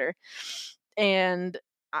other gender. And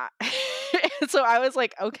I, so I was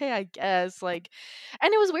like, okay, I guess, like,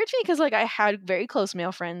 and it was weird to me because like I had very close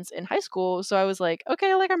male friends in high school, so I was like,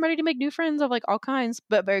 okay, like I'm ready to make new friends of like all kinds.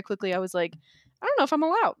 But very quickly I was like, I don't know if I'm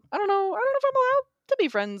allowed. I don't know if I'm allowed to be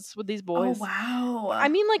friends with these Oh, boys. I wow.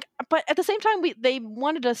 mean, like, but at the same time, they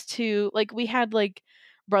wanted us to like we had like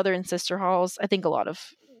brother and sister halls. I think a lot of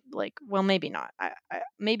like, well, maybe not.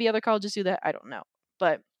 Maybe other colleges do that. I don't know,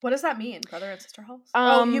 but What does that mean, brother and sister halls?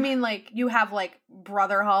 Oh, you um mean like you have like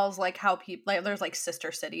brother halls, like how people like there's like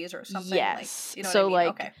sister cities or something, like yes. you know what I So mean? like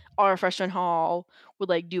Okay, our freshman hall would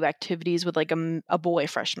like do activities with like a boy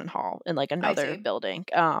freshman hall in like I another see. building.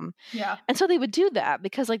 Yeah. And so they would do that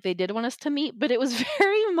because like they did want us to meet, but it was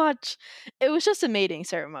very much it was just a mating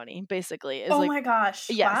ceremony basically. Is Oh like my gosh!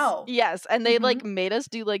 yes, Wow. yes, and they Mm-hmm. like made us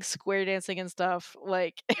do like square dancing and stuff.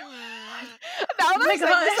 Like now What? that Oh my I'm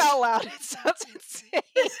saying this gosh! out loud, it sounds This insane.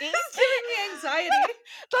 is giving me anxiety.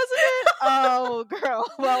 Doesn't it? Oh, girl.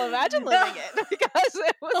 Well, imagine living it because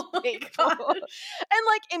it was Oh my painful. gosh! And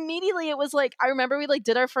like immediately it was like I remember we like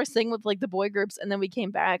did our first thing with like the boy groups, and then we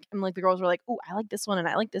came back and like the girls were like, "Oh, I like this one and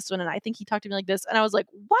I like this one and I think he talked to me like this." And I was like,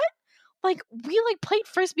 "What? Like we like played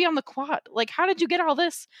frisbee on the quad. Like how did you get all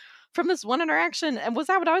this from this one interaction? And was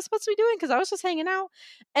that what I was supposed to be doing cuz I was just hanging out?"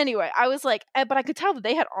 Anyway, I was like, but I could tell that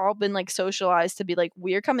they had all been like socialized to be like,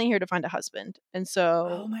 "We're coming here to find a husband." And Oh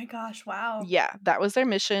so my gosh! Wow. yeah, that was their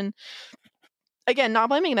mission. Again, not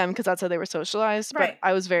blaming them because that's how they were socialized, but Right.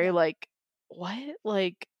 I was very Yeah. like, "What?"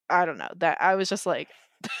 Like, I don't know. That I was just like,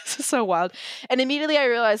 "This is so wild." And immediately I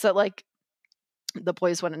realized that like the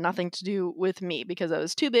boys wanted nothing to do with me because I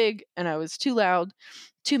was too big and I was too loud,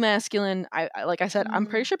 too masculine. Like I said, I'm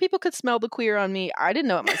pretty Mm. sure people could smell the queer on me. I didn't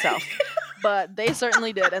know it myself, but they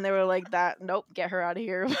certainly did, and they were like, "That nope, get her out of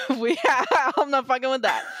here. I'm not fucking with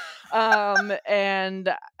that."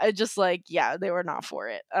 And I just like, yeah, they were not for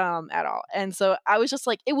it at all. And so I was just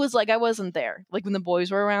like, it was like I wasn't there. Like when the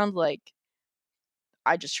boys were around, like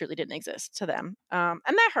I just truly didn't exist to them. And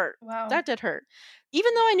that hurt. Wow. That did hurt.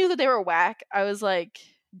 Even though I knew that they were whack, I was like,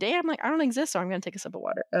 damn, like I don't exist, so I'm gonna take a sip of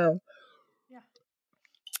water. Oh. Yeah.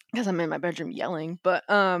 Because I'm in my bedroom yelling. But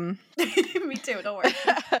Me too. Don't worry.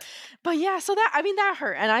 but yeah, so that I mean that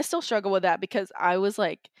hurt. And I still struggle with that because I was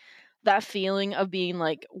like that feeling of being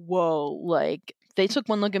like, whoa, like they took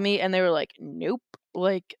one look at me and they were like, nope.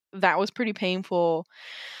 Like that was pretty painful.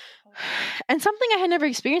 And something I had never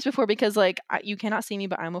experienced before because like you cannot see me,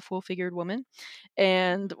 but I'm a full figured woman.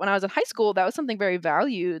 And when I was in high school, that was something very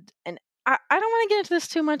valued. And I don't want to get into this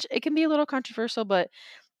too much. It can be a little controversial, but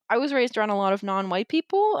I was raised around a lot of non-white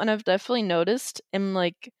people, and I've definitely noticed in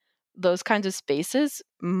like those kinds of spaces,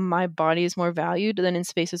 my body is more valued than in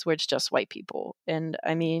spaces where it's just white people. And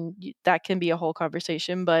I mean, that can be a whole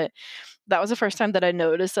conversation, but that was the first time that I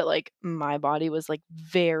noticed that like my body was like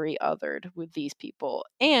very othered with these people.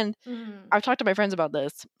 And Mm. I've talked to my friends about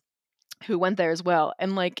this who went there as well,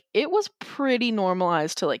 and like it was pretty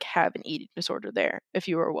normalized to like have an eating disorder there if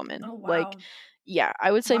you were a woman. Oh, Like, wow. yeah,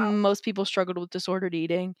 I would say Wow. most people struggled with disordered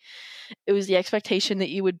eating. It was the expectation that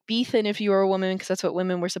you would be thin if you were a woman because that's what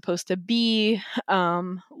women were supposed to be.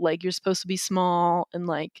 Like you're supposed to be small and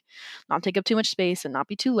like not take up too much space and not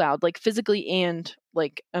be too loud, like physically and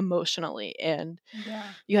like emotionally. And Yeah.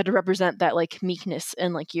 you had to represent that like meekness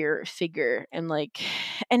and like your figure and like,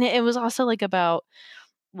 and it was also like about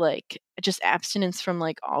like just abstinence from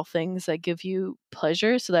like all things that give you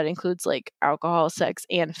pleasure, so that includes like alcohol, sex,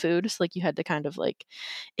 and food. So like you had to kind of like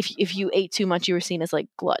if you ate too much you were seen as like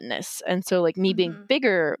gluttonous. And so like me being Mm-hmm.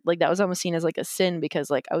 bigger, like that was almost seen as like a sin because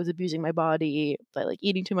like I was abusing my body by like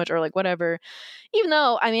eating too much or like whatever, even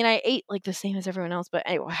though I mean I ate like the same as everyone else. But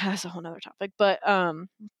anyway, that's a whole nother topic. But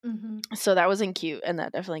Mm-hmm. so that wasn't cute, and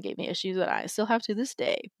that definitely gave me issues that I still have to this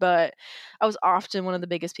day. But I was often one of the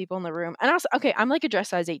biggest people in the room. And I was okay, I'm like a dress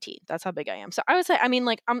size 18. That's how big I am. So I would say I mean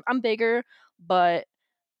like I'm bigger, but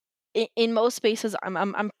in most spaces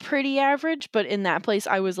I'm pretty average, but in that place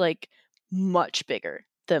I was like much bigger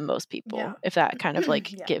than most people. Yeah. If that kind of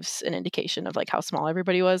like Yeah. gives an indication of like how small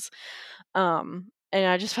everybody was. And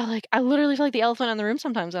I just felt like I literally felt like the elephant in the room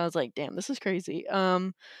sometimes. I was like, damn, this is crazy. So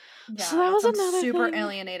Yeah. that That was sounds another super thing.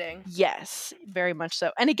 alienating. Yes, very much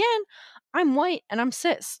so. And again, I'm white and I'm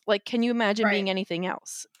cis. Like, can you imagine Right. being anything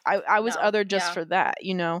else? I was No. other just Yeah. for that,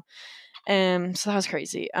 you know? And so that was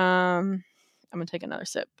crazy. I'm gonna take another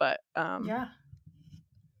sip, but Yeah.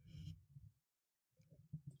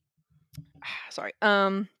 sorry.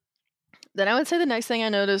 Then I would say the next thing I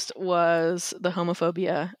noticed was the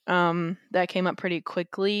homophobia. That came up pretty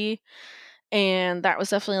quickly. And that was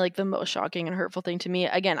definitely like the most shocking and hurtful thing to me.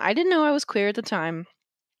 Again, I didn't know I was queer at the time,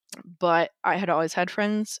 but I had always had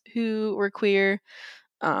friends who were queer.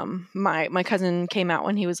 My cousin came out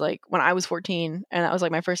when he was like when I was 14, and that was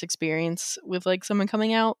like my first experience with like someone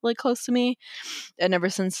coming out like close to me. And ever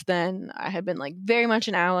since then I had been like very much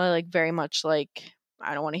an ally, like very much like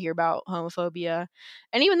I don't want to hear about homophobia.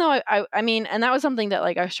 And even though I mean, and that was something that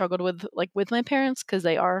like I struggled with like with my parents because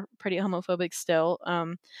they are pretty homophobic still.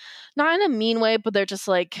 Not in a mean way, but they're just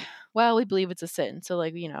like, well, we believe it's a sin, so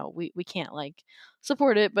like, you know, we can't like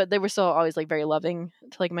support it. But they were still always like very loving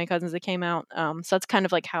to like my cousins that came out. So that's kind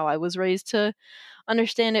of like how I was raised to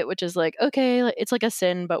understand it, which is like, okay, like, it's like a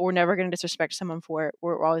sin, but we're never going to disrespect someone for it.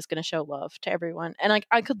 We're always going to show love to everyone, and like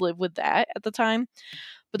I could live with that at the time.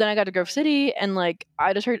 But then I got to Grove Right. City, and like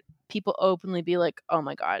I just heard people openly be like, "Oh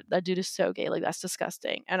my god, that dude is so gay! Like that's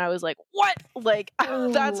disgusting." And I was like, "What?" Like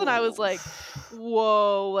that's when I was Oh. like,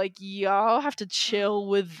 "Whoa!" Like y'all have to chill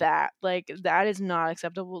with that. Like that is not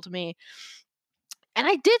acceptable to me. And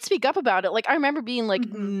I did speak up about it. Like I remember being like,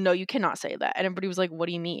 Mm-hmm. "No, you cannot say that." And everybody was like, "What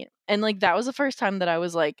do you mean?" And like that was the first time that I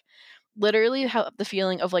was like, literally the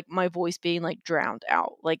feeling of like my voice being like drowned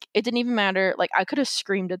out. Like it didn't even matter. Like I could have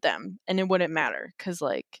screamed at them and it wouldn't matter because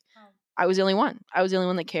like Oh. I was the only one. I was the only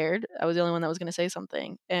one that cared. I was the only one that was going to say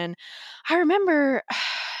something. And I remember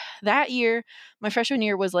that year, my freshman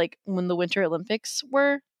year was like when the Winter Olympics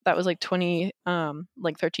were. That was like 20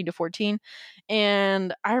 like 13 to 14.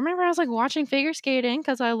 And I remember I was like watching figure skating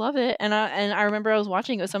cuz I love it, and I remember I was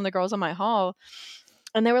watching it with some of the girls in my hall,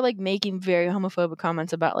 and they were like making very homophobic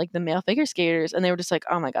comments about like the male figure skaters, and they were just like,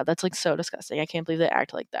 oh my god, that's like so disgusting, I can't believe they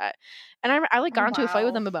act like that. And I like Oh, got into a fight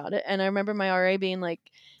with wow. them about it, and I remember my RA being like,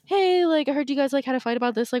 hey, like I heard you guys like had a fight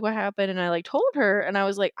about this, like what happened? And I like told her, and I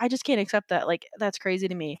was like, I just can't accept that, like that's crazy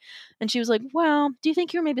to me. And she was like, well, do you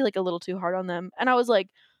think you're maybe like a little too hard on them? And I was like,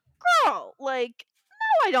 girl, like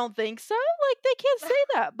no, I don't think so, like they can't say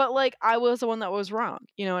that. But like I was the one that was wrong,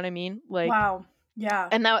 you know what I mean? Like, Wow. Yeah.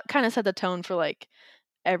 and that kind of set the tone for like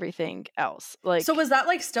everything else. So Like, was that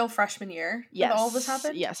like still freshman year that all this yes,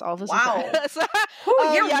 happened? yes, all this was Wow. so, Who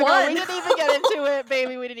oh year yeah, girl, we one? didn't even get into it,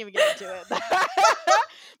 baby. We didn't even get into it.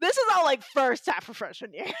 This is all like first half of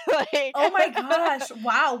freshman year. Like, Oh my gosh.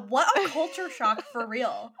 Wow. What a culture shock for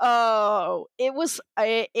real. oh, it was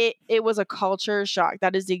a culture shock.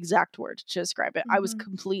 That is the exact word to describe it. I was Mm-hmm.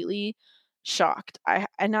 completely shocked.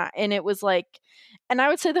 And it was like, and I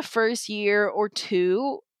would say the first year or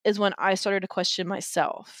two is when I started to question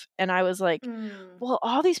myself. And I was like, Mm. well,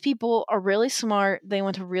 all these people are really smart. They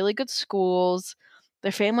went to really good schools.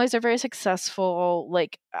 Their families are very successful.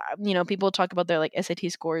 Like, you know, people talk about their like SAT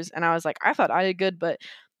scores, and I was like, I thought I did good, but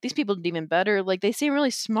these people did even better. Like, they seem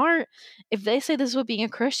really smart. If they say this is what being a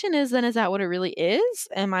Christian is, then is that what it really is?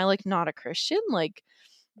 Am I, like, not a Christian? Like,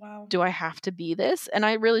 Wow. do I have to be this? And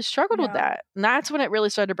I really struggled with Yeah. that. And that's when it really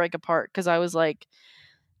started to break apart, because I was like,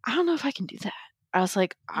 I don't know if I can do that. I was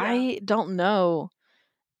like, Yeah. I don't know.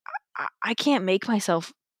 I can't make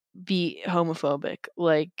myself be homophobic.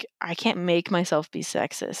 Like, I can't make myself be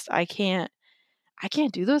sexist. I can't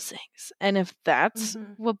do those things. And if that's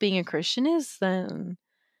Mhm. what being a Christian is, then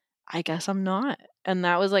I guess I'm not. And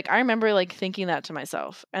that was like, I remember like thinking that to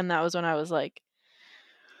myself. And that was when I was like,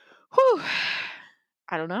 whew,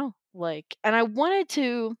 I don't know. Like, and I wanted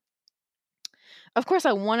to, of course,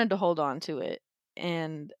 I wanted to hold on to it.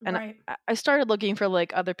 And Right. I started looking for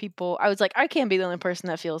like other people. I was like, I can't be the only person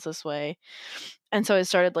that feels this way. And so I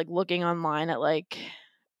started like looking online at like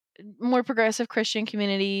more progressive Christian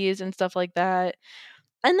communities and stuff like that.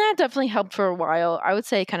 And that definitely helped for a while. I would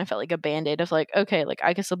say it kind of felt like a band-aid of like, okay, like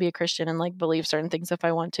I can still be a Christian and like believe certain things if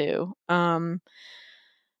I want to.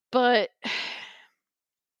 But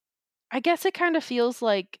I guess it kind of feels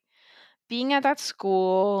like being at that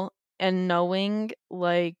school and knowing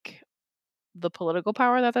like the political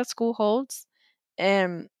power that that school holds,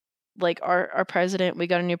 and like our president, we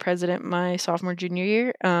got a new president my sophomore junior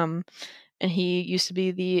year, and he used to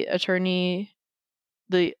be the attorney,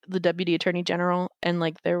 the deputy attorney general, and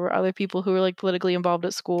like there were other people who were like politically involved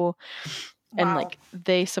at school, and Wow. like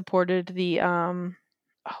they supported the oh,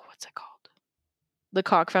 what's it called, the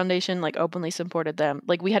Koch Foundation, like openly supported them.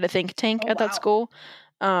 Like we had a think tank Oh at that wow. school,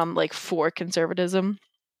 like for conservatism,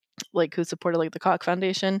 like who supported like the Koch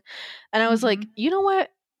Foundation. And I was like, Mhm. you know what,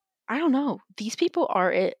 I don't know, these people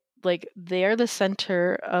are it. Like they're the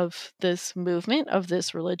center of this movement, of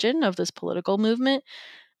this religion, of this political movement.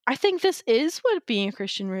 I think this is what being a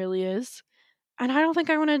Christian really is, and I don't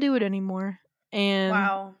think I want to do it anymore. And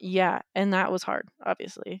Wow. yeah, and that was hard,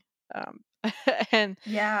 obviously. Um, and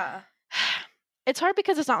Yeah. it's hard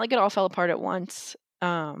because it's not like it all fell apart at once.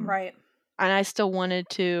 Um, Right. and I still wanted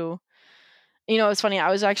to, it's funny.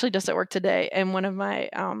 I was actually just at work today, and one of my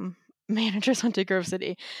managers went to Grove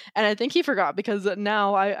City, and I think he forgot because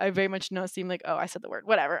now I very much know seem like, oh, I said the word,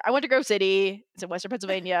 whatever. I went to Grove City. It's in Western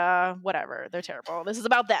Pennsylvania. Whatever. They're terrible. This is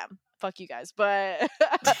about them. Fuck you guys. But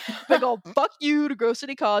big old fuck you to Grove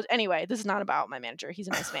City College. Anyway, this is not about my manager. He's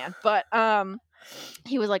a nice man. But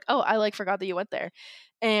he was like, oh, I like forgot that you went there.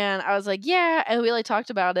 And I was like, yeah. And we like talked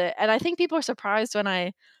about it. And I think people are surprised when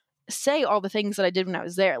I say all the things that I did when I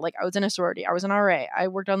was there. Like I was in a sorority, I was an RA, I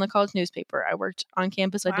worked on the college newspaper, I worked on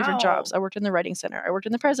campus at different jobs, Wow. I worked in the writing center, I worked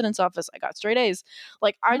in the president's office, I got straight A's.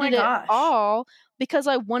 Like Oh I my did it gosh. all because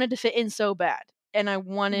I wanted to fit in so bad. And I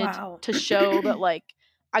wanted Wow. to show that like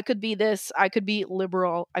I could be this, I could be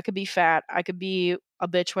liberal, I could be fat, I could be a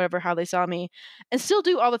bitch, whatever, how they saw me, and still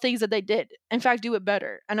do all the things that they did. In fact, do it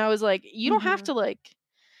better. And I was like, you don't have Mhm. to like,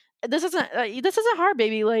 this isn't hard,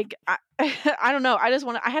 baby. Like I don't know. I just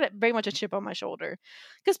want to. I had very much a chip on my shoulder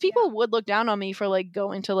because Yeah. people would look down on me for like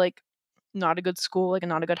going to like not a good school, like a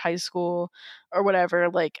not a good high school or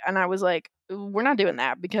whatever. Like, and I was like, we're not doing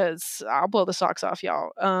that because I'll blow the socks off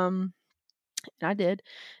y'all. And I did,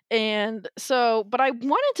 and so, but I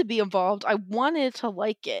wanted to be involved. I wanted to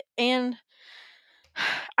like it, and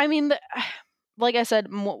I mean, like I said,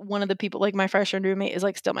 one of the people, like my freshman roommate, is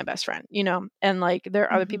like still my best friend, and like there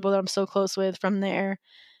are other people Mhm. that I'm so close with from there,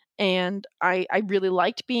 and I really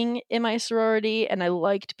liked being in my sorority, and I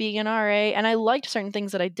liked being an RA, and I liked certain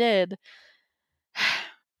things that I did.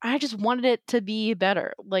 I just wanted it to be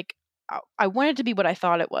better. Like I wanted it to be what I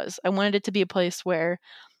thought it was. I wanted it to be a place where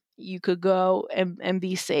you could go and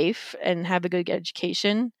be safe and have a good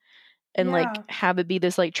education, and like Yeah. have it be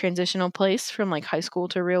this like transitional place from like high school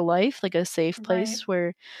to real life, like a safe Right. place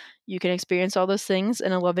where you can experience all those things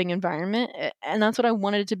in a loving environment. And that's what I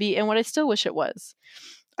wanted it to be and what I still wish it was.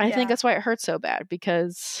 I think Yeah. that's why it hurts so bad,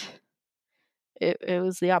 because it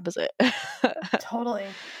was the opposite. Totally.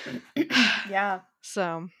 Yeah.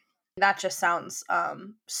 So That just sounds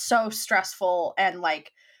so stressful and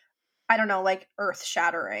like I don't know, like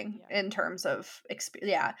earth-shattering yeah. in terms of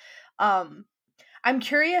yeah. Um I'm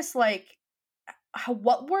curious like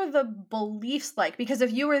what were the beliefs like? Because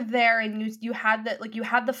if you were there and you had that like you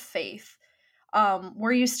had the faith,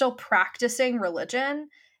 were you still practicing religion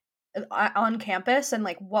on campus and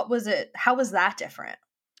like what was it? How was that different?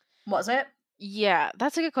 Was it? Yeah,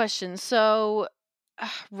 that's a good question. So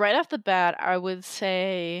right off the bat, I would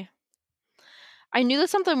say I knew that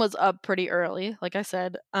something was up pretty early, like I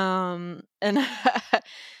said. And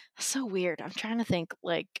so weird. I'm trying to think.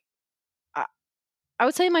 Like, I, I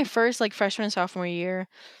would say my first like freshman and sophomore year,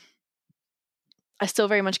 I still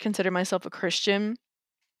very much consider myself a Christian,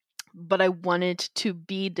 but I wanted to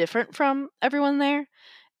be different from everyone there,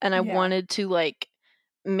 and I Yeah. wanted to, like,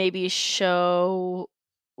 maybe show,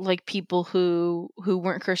 like, people who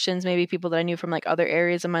weren't Christians, maybe people that I knew from, like, other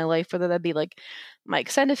areas of my life, whether that be, like, my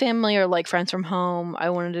extended family or, like, friends from home. I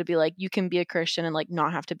wanted to be like, "You can be a Christian and, like,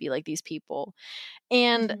 not have to be like these people."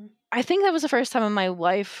 And Mhm. I think that was the first time in my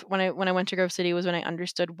life when I went to Grove City was when I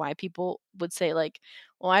understood why people would say, like,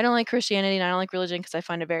 "Well, I don't like Christianity and I don't like religion because I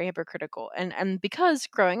find it very hypocritical." And because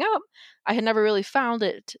growing up, I had never really found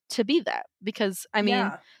it to be that, because I mean,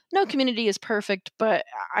 Yeah. no community is perfect, but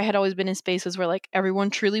I had always been in spaces where, like, everyone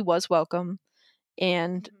truly was welcome,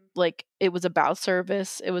 and, Mhm. like, it was about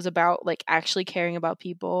service. It was about, like, actually caring about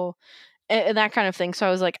people, and that kind of thing. So I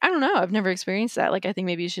was like, I don't know, I've never experienced that. Like, I think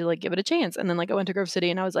maybe you should, like, give it a chance. And then, like, I went to Grove City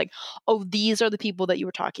and I was like, oh, these are the people that you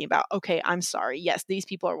were talking about. Okay, I'm sorry. Yes, these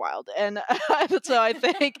people are wild. And so I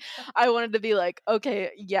think I wanted to be like,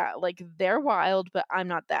 okay, yeah, like, they're wild, but I'm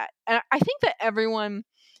not that. And I think that everyone,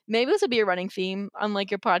 maybe this would be a running theme on,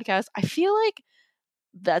 like, your podcast. I feel like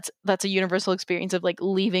that's a universal experience of, like,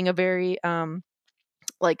 leaving a very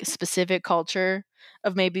like, specific culture,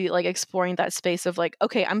 of maybe, like, exploring that space of, like,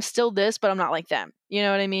 okay, I'm still this, but I'm not like them. You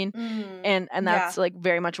know what I mean? Mm. And that's, Yeah. like,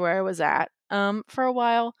 very much where I was at for a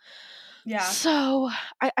while. Yeah. So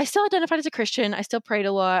I still identified as a Christian. I still prayed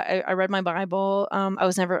a lot. I read my Bible. I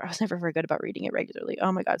was never very good about reading it regularly.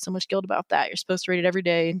 Oh my god, so much guilt about that. You're supposed to read it every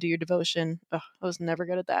day and do your devotion. Ugh, I was never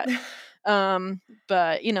good at that.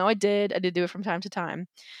 But I did do it from time to time.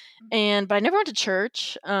 But I never went to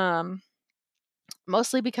church.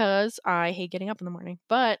 Mostly because I hate getting up in the morning,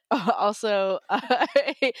 but also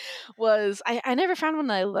I never found one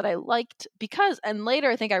that I liked, because, and later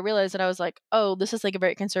I think I realized that I was like, oh, this is, like, a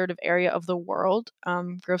very conservative area of the world.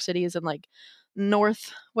 Grove City is in, like,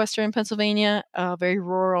 northwestern Pennsylvania, very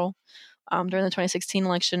rural. During the 2016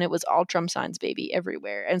 election, it was all Trump signs, baby,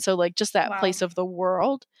 everywhere, and so, like, just that Wow. place of the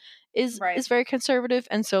world is Right. very conservative,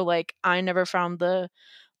 and so, like, I never found the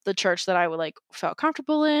church that I would, like, felt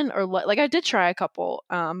comfortable in, or like, I did try a couple,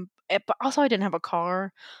 but also I didn't have a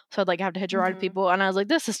car, so I'd, like, have to hitch a ride with Mhm. people, and I was like,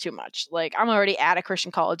 "This is too much." Like, I'm already at a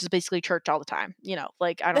Christian college, it's basically church all the time,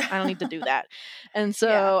 like, I don't need to do that. And Yeah.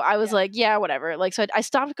 so I was Yeah. like, "Yeah, whatever." Like, so I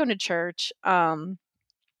stopped going to church,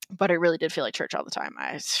 but it really did feel like church all the time.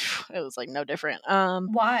 It was, like, no different.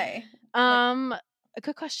 Why? Like Um, a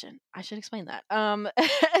good question. I should explain that.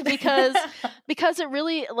 Because it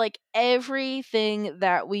really, like, everything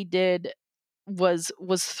that we did was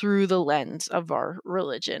through the lens of our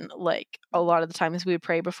religion. Like, a lot of the times we would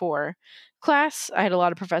pray before class. I had a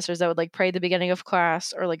lot of professors that would, like, pray at the beginning of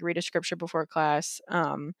class, or, like, read a scripture before class.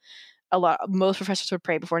 Most professors would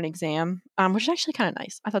pray before an exam, which is actually kind of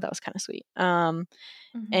nice. I thought that was kind of sweet. Mhm.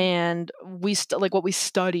 And like, what we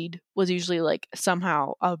studied was usually, like,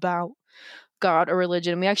 somehow about God or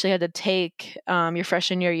religion. We actually had to take, your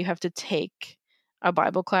freshman year, you have to take a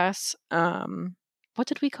Bible class. What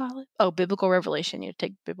did we call it? Oh, biblical revelation. You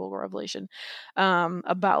take biblical revelation,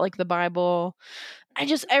 about, like, the Bible.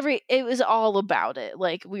 It was all about it.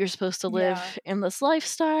 Like, we were supposed to Yeah. live in this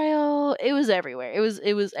lifestyle. It was everywhere. It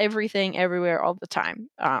was everything, everywhere, all the time.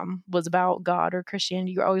 Was about God or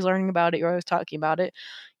Christianity. You're always learning about it. You're always talking about it.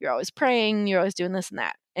 You're always praying. You're always doing this and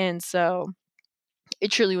that. And so it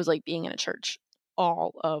truly was like being in a church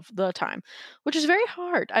all of the time, which is very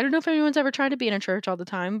hard. I don't know if anyone's ever tried to be in a church all the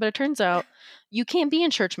time, but it turns out you can't be in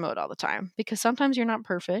church mode all the time, because sometimes you're not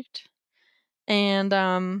perfect. And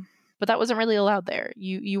but that wasn't really allowed there.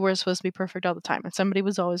 You were supposed to be perfect all the time, and somebody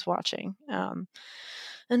was always watching. And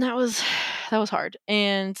that was that was hard.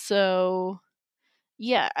 And so,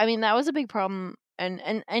 yeah, I mean, that was a big problem.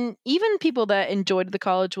 And even people that enjoyed the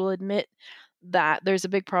college will admit that there's a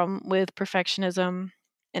big problem with perfectionism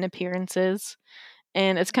and appearances.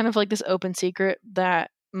 And it's kind of like this open secret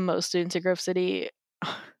that most students at Grove City,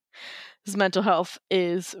 his mental health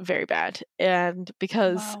is very bad. And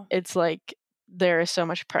because Wow. it's like there is so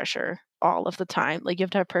much pressure all of the time. Like, you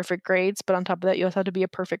have to have perfect grades, but on top of that, you also have to be a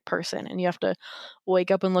perfect person, and you have to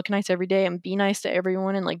wake up and look nice every day and be nice to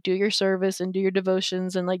everyone, and, like, do your service and do your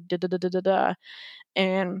devotions, and, like, da da da da da da.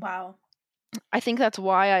 And Wow. I think that's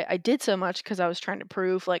why I did so much, because I was trying to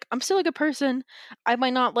prove, like, I'm still a good person. I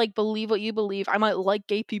might not, like, believe what you believe. I might like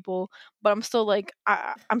gay people, but I'm still, like,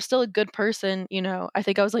 I'm still a good person. I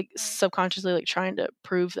think I was, like, Right. subconsciously, like, trying to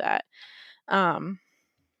prove that. Um,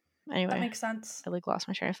 That anyway, makes sense. I, like, lost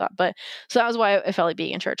my train of thought, but so that was why I felt like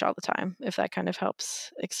being in church all the time, if that kind of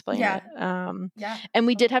helps explain it. Yeah. Yeah. And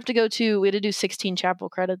Totally. we had to do 16 chapel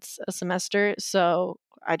credits a semester, so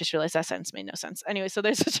I just realized that sentence made no sense. Anyway, so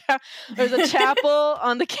there's a chapel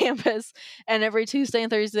on the campus, and every Tuesday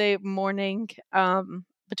and Thursday morning,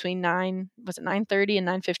 between 9:30 and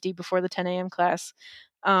 9:50 before the 10 a.m. class.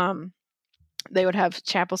 They would have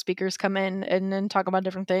chapel speakers come in and then talk about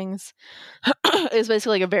different things. It was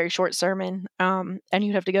basically like a very short sermon, and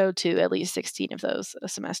you'd have to go to at least 16 of those a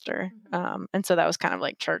semester. And so that was kind of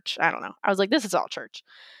like church. I don't know. I was like, this is all church.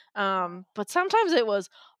 But sometimes it was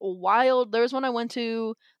wild. There was one I went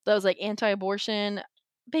to that was like anti-abortion.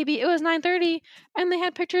 Baby, it was 9:30, and they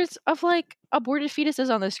had pictures of like aborted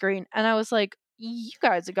fetuses on the screen, and I was like, you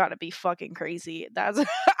guys have got to be fucking crazy. That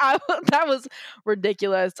was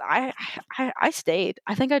ridiculous. I stayed.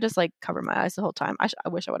 I think I just like covered my eyes the whole time. I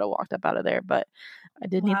wish I would have walked up out of there, but I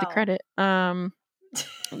did need the Wow. credit.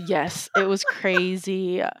 Yes, it was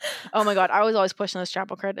crazy. Oh my god, I was always pushing those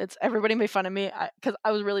chapel credits. Everybody made fun of me because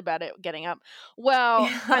I was really bad at getting up. Well,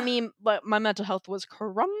 I Yeah. mean, but my mental health was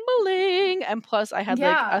crumbling, and plus I had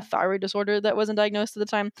like a Yeah. thyroid disorder that wasn't diagnosed at the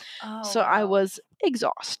time, Oh so I wow. was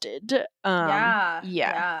exhausted. Yeah. Yeah,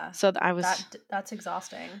 Yeah. so I was. That's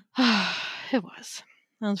exhausting. It was.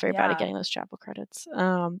 I was very bad at Yeah. getting those chapel credits.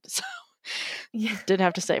 So Yeah. did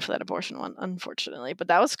have to stay for that abortion one, unfortunately, but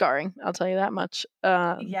that was scarring. I'll tell you that much.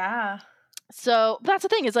 Yeah. So that's the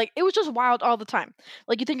thing, is like it was just wild all the time.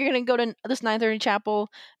 Like you think you're gonna go to this 9:30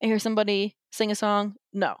 chapel and hear somebody sing a song?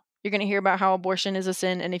 No. You're gonna hear about how abortion is a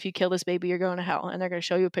sin, and if you kill this baby, you're going to hell, and they're gonna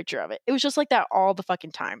show you a picture of it. It was just like that all the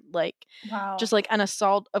fucking time. Like just Wow. like an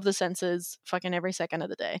assault of the senses fucking every second of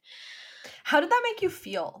the day. How did that make you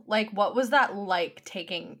feel? Like what was that like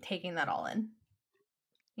taking that all in?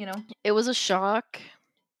 You know? It was a shock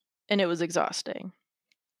and it was exhausting.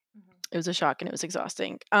 Mhm. It was a shock and it was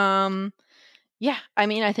exhausting. Yeah, I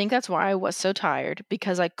mean, I think that's why I was so tired,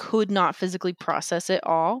 because I could not physically process it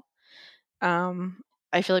all.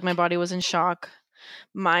 I feel like my body was in shock.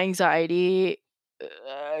 My anxiety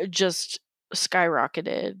just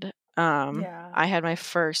skyrocketed. Yeah. I had my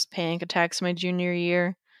first panic attacks my junior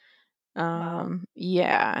year. Wow.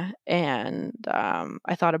 Yeah, and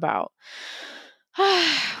I thought about,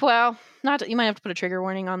 well, not you might have to put a trigger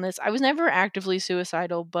warning on this. I was never actively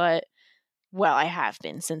suicidal, but well, I have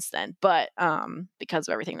been since then, but because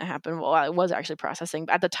of everything that happened, well, I was actually processing.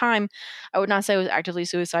 But at the time, I would not say I was actively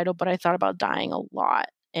suicidal, but I thought about dying a lot.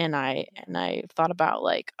 And I thought about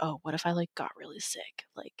like, oh, what if I like got really sick?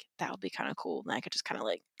 Like that would be kind of cool, and I could just kind of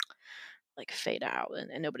like fade out,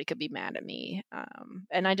 and nobody could be mad at me.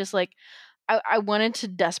 And I just like I wanted to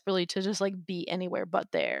desperately to just like be anywhere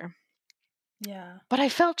but there. Yeah. But I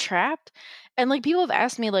felt trapped, and like people have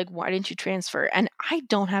asked me like, why didn't you transfer? And I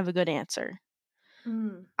don't have a good answer.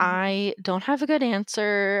 Mm-hmm. I don't have a good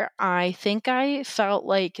answer. I think I felt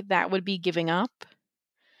like that would be giving up.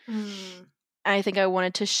 Mm. I think I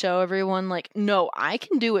wanted to show everyone, like, no, I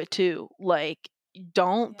can do it too. Like,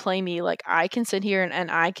 don't Yeah. play me. Like, I can sit here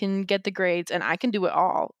and I can get the grades and I can do it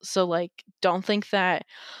all. So, like, don't think that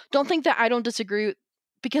I don't disagree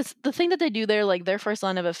because the thing that they do there, like, their first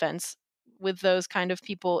line of offense with those kind of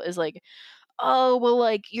people is like, oh, well,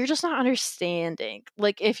 like, you're just not understanding.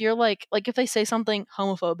 Like, if you're like, if they say something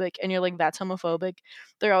homophobic and you're like, that's homophobic,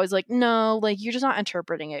 they're always like, no, like, you're just not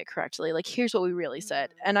interpreting it correctly. Like, here's what we really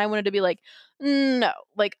said. Mm. And I wanted to be like, no,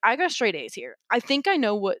 like, I got straight A's here. I think I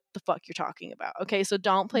know what the fuck you're talking about. Okay. So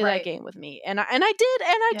don't play that Right. game with me. And I did, and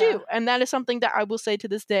I Yeah. do. And that is something that I will say to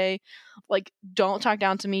this day. Like, don't talk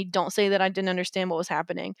down to me. Don't say that I didn't understand what was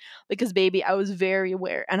happening, because baby, I was very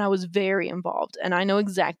aware and I was very involved, and I know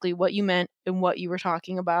exactly what you meant and what you were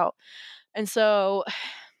talking about. And so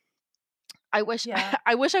I wish Yeah.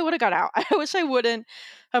 I wish I would have got out. I wish I wouldn't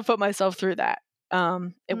have put myself through that.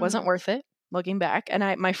 It wasn't Mm. worth it looking back. And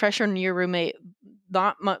my freshman year roommate,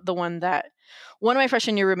 not the one of my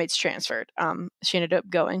freshman year roommates transferred. She ended up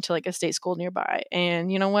going to like a state school nearby,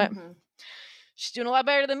 and you know what? Mm-hmm. She's doing a lot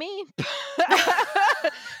better than me.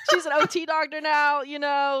 She's an OT doctor now,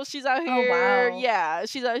 she's out Oh here. wow. Yeah,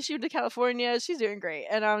 she went to California. She's doing great.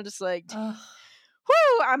 And I'm just like, Ugh.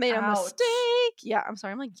 whoo, I made a Ouch. mistake. Yeah, I'm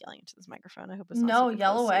sorry. I'm like yelling into this microphone. I hope it's not No, super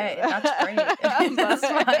yell close to you. away. That's great. But That's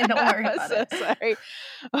fine. Don't worry I'm about so it.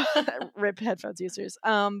 sorry. Rip headphones users.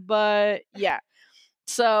 But yeah.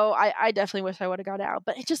 So I definitely wish I would have got out,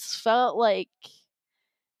 but it just felt like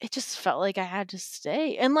I had to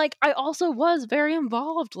stay. And like I also was very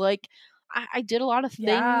involved. Like I did a lot of things.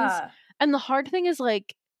 Yeah. And the hard thing is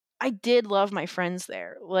like I did love my friends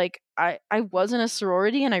there. Like I was in a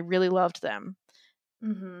sorority and I really loved them.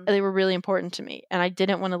 Mm-hmm. They were really important to me. And I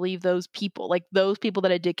didn't want to leave those people. Like those people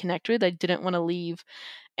that I did connect with, I didn't want to leave.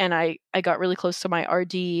 And I got really close to my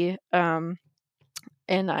RD. And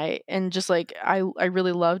just like I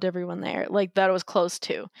really loved everyone there. Like that I was close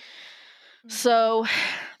to. Mm-hmm. So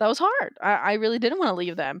that was hard. I really didn't want to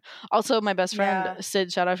leave them. Also, my best friend Yeah.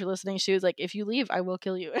 Sid, shout out if you're listening, she was like, if you leave, I will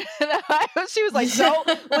kill you. She was like, don't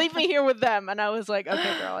leave me here with them. And I was like,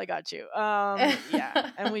 okay, girl, I got you. Yeah.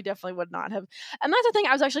 And we definitely would not have. And that's the thing.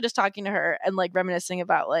 I was actually just talking to her and like reminiscing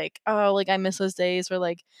about like, oh, like I miss those days where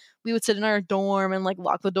like we would sit in our dorm and like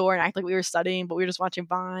lock the door and act like we were studying, but we were just watching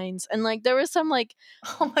Vines. And like there was some like,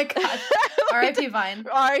 Oh my gosh. R.I.P. Vine.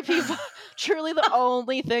 R.I.P. Truly the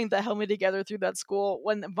only thing that held me together through that school.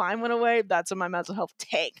 When Vine went away, that's when my mental health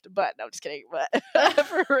tanked. But no, I'm just kidding. But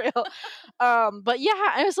for real. But yeah,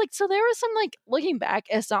 I was like, so there was some like looking back,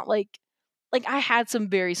 it's not like I had some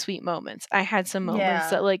very sweet moments. I had some moments Yeah.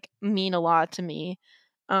 that like mean a lot to me.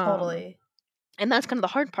 Totally. And that's kind of the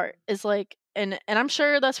hard part is like, and I'm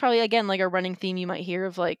sure that's probably again like a running theme you might hear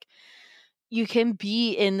of like, you can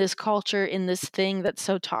be in this culture, in this thing that's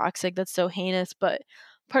so toxic, that's so heinous, but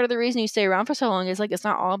part of the reason you stay around for so long is like it's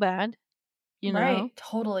not all bad, you know? Right.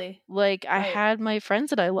 Totally. Like I Right. had my friends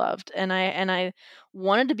that I loved and I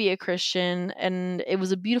wanted to be a Christian and it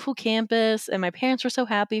was a beautiful campus and my parents were so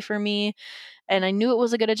happy for me and I knew it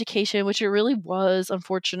was a good education, which it really was.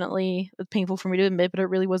 Unfortunately, it's painful for me to admit, but it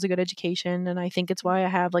really was a good education and I think it's why I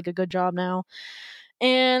have like a good job now.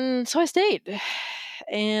 And so I stayed.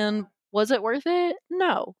 And was it worth it?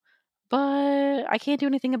 No. But I can't do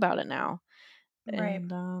anything about it now. Right.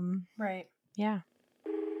 And Right. yeah.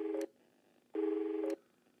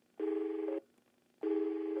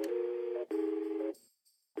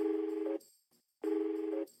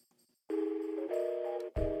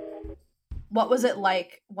 What was it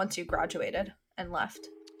like once you graduated and left?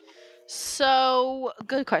 So,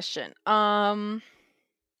 good question.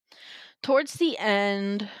 Towards the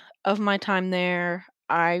end of my time there,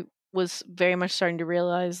 I was very much starting to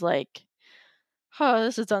realize like, oh,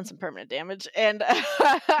 this has done some permanent damage. And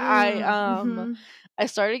Mm-hmm. I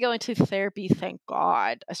started going to therapy, thank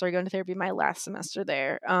God. I started going to therapy my last semester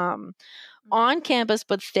there. On campus,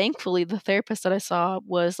 but thankfully the therapist that I saw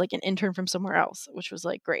was like an intern from somewhere else, which was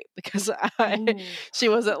like great because Ooh. she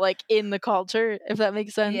wasn't like in the culture, if that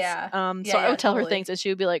makes sense. Yeah. So I Yeah, would tell her totally. things and she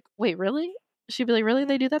would be like, "Wait, really?" She'd be like, "Really?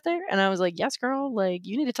 They do that there?" And I was like, "Yes, girl. Like,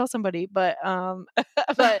 you need to tell somebody." But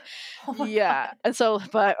but Oh my yeah. God. And so,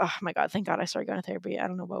 but oh my God, thank God I started going to therapy. I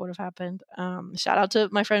don't know what would have happened. Shout out to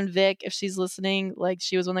my friend Vic if she's listening. Like,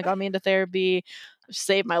 she was one that got me into therapy,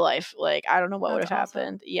 saved my life. Like, I don't know what would That's have awesome.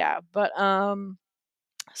 happened. Yeah, but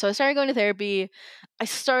so I started going to therapy. I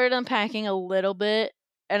started unpacking a little bit,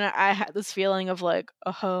 and I had this feeling of like,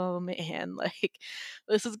 oh man, like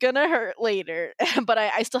this is gonna hurt later. But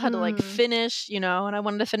I still had to like Mm. finish, you know, and I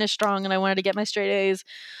wanted to finish strong, and I wanted to get my straight A's,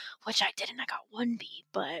 which I didn't. I got 1B,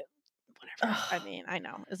 but whatever. I Ugh, mean, I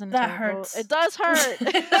know, isn't it that terrible? hurts. It does hurt.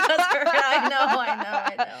 It does hurt. I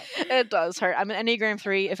know. It does hurt. I'm an Enneagram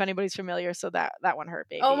 3, if anybody's familiar, so that one hurt,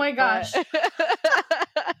 Oh baby. my But gosh.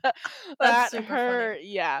 That's that super hurt, funny.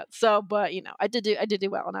 yeah. So, but you know, I did do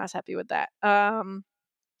well, and I was happy with that.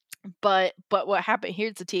 But what happened?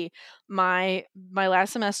 Here's the tea. My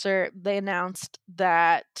last semester, they announced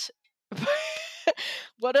that.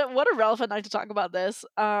 What a relevant night to talk about this.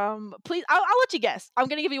 Please, I'll let you guess. I'm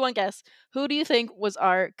gonna give you one guess. Who do you think was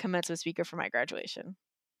our commencement speaker for my graduation?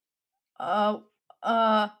 Uh,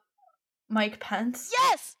 uh, Mike Pence.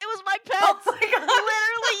 Yes, it was Mike Oh Pence. my gosh.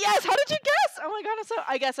 Literally, yes. How did you guess? Oh my God,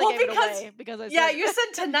 I guess I Well, gave it because away because I yeah, said you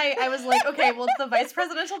said tonight. I was like, okay, well, it's the vice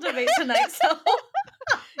presidential debate tonight, so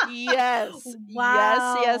yes, yes, yes,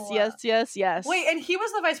 wow. yes, yes, Wait, yes. and he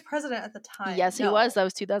was the vice president at the time. Yes, he was. No. That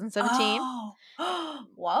was 2017. Oh. He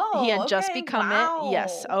Whoa, had just okay. become it.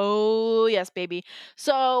 Yes. Wow. Oh, yes, baby.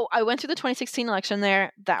 So I went through the 2016 election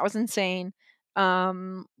there. That was insane.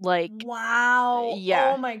 Like, Wow.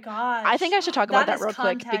 yeah. Oh my I think gosh. I should talk about That that is real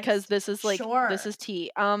quick because context. this Sure. is tea.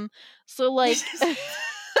 So like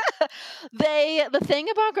the thing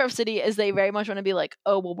about Grove City is they very much want to be like,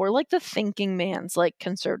 oh well, we're like the thinking man's like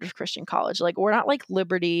conservative Christian college. Like we're not like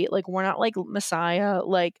Liberty, like we're not like Messiah,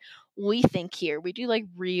 like we think here. We do like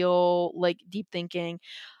real, like deep thinking.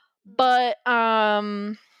 But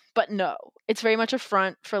but no. It's very much a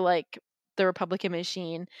front for like the Republican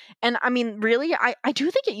machine. And I mean, really, I do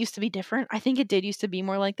think it used to be different. I think it did used to be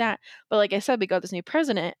more like that. But like I said, we got this new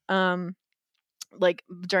president, like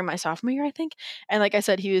during my sophomore year, I think. And like I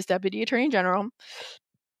said, he was deputy attorney general.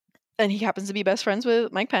 And he happens to be best friends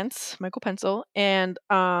with Mike Pence, Michael Pencil. And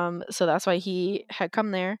so that's why he had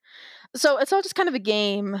come there. So it's all just kind of a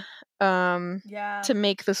game Yeah. to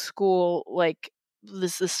make the school like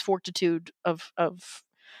this fortitude of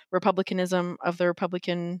republicanism, of the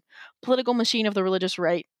Republican political machine, of the religious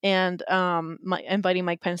right. And inviting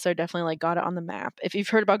Mike Pence there definitely like got it on the map. If you've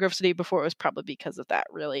heard about Grove City before, it was probably because of that,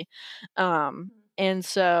 really. And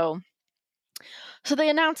so they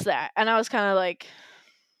announced that, and I was kind of like,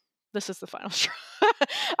 this is the final straw.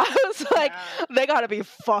 I was like, Yeah. they gotta be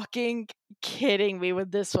fucking kidding me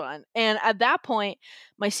with this one. And at that point,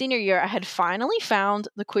 my senior year, I had finally found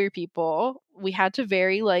the queer people. We had to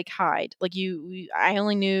very like hide. Like I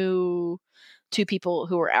only knew 2 people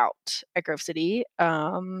who were out at Grove City.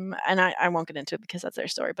 And I won't get into it because that's their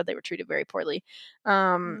story, but they were treated very poorly.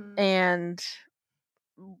 Mm. And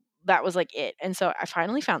that was like it. And so I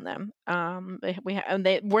finally found them. And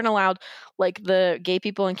they weren't allowed, like the gay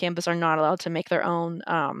people on campus are not allowed to make their own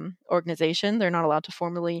organization. They're not allowed to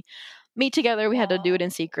formally meet together. We had to do it in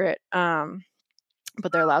Whoa. secret.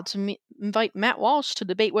 But they're allowed to invite Matt Walsh to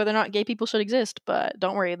debate whether or not gay people should exist. But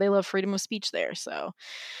don't worry, they love freedom of speech there. So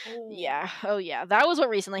Oh. yeah, oh yeah, that was what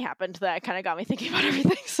recently happened that kind of got me thinking about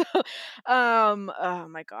everything. So, oh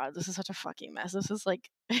my god, this is such a fucking mess. This is like.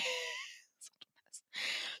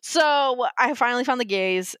 So I finally found the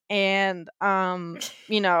gays, and then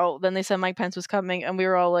they said Mike Pence was coming, and we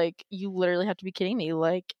were all like, "You literally have to be kidding me!"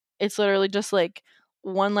 Like, it's literally just like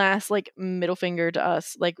one last like middle finger to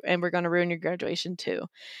us, like, and we're gonna ruin your graduation too.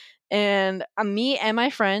 And me and my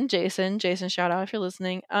friend Jason, shout out if you're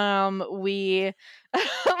listening. We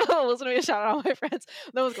listen to me shout out all my friends.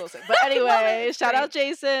 No one's gonna listen, but I love it. anyway, It's shout out great.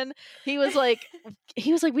 Jason. He was like,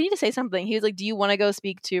 we need to say something. He was like, do you want to go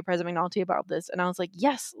speak to President McNulty about this? And I was like,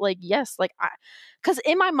 yes, because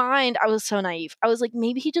in my mind I was so naive. I was like,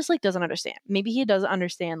 maybe he just like doesn't understand. Maybe he doesn't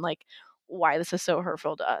understand like why this is so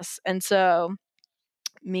hurtful to us. And so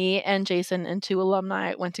me and Jason and 2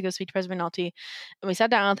 alumni went to go speak to President McNulty, and we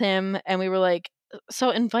sat down with him, and we were like,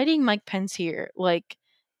 so inviting Mike Pence here, like,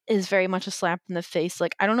 is very much a slap in the face.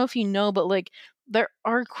 Like, I don't know if you know, but like, there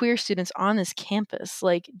are queer students on this campus.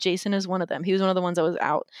 Like, Jason is one of them. He was one of the ones that was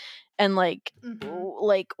out. And like, Mm-hmm.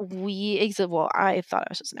 well, I thought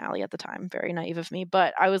I was just an ally at the time. Very naive of me.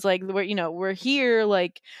 But I was like, we're here.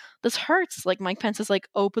 Like, this hurts. Like, Mike Pence is like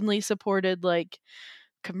openly supported, like,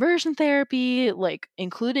 conversion therapy, like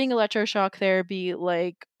including electroshock therapy.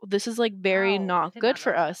 Like, this is like very Wow, I not did good not know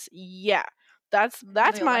for that. us. Yeah. That's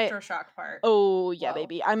The my electroshock part. oh yeah, Whoa.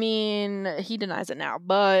 baby. I mean, he denies it now,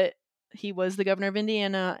 but he was the governor of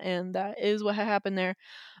Indiana, and that is what had happened there.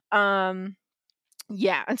 Um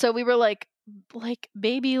yeah, and so we were like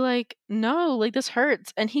baby, like no, like this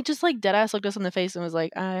hurts. And he just like dead ass looked us in the face and was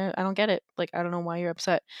like, I don't get it. Like, I don't know why you're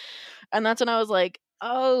upset. And that's when I was like,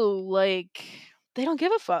 oh, like they don't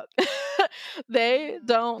give a fuck. They Mm.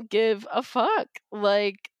 don't give a fuck.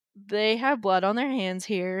 Like, they have blood on their hands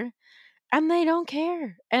here, and they don't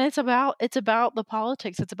care. And it's about the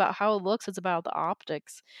politics. It's about how it looks. It's about the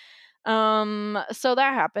optics. So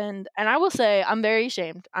that happened, and I will say I'm very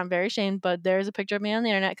ashamed. I'm very ashamed, but there's a picture of me on the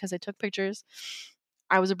internet because I took pictures.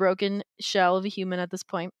 I was a broken shell of a human at this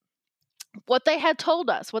point. What they had told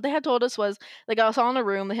us was, they got us all in a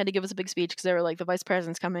room. They had to give us a big speech because they were like, the vice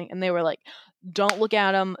president's coming, and they were like, don't look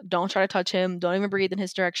at him, don't try to touch him, don't even breathe in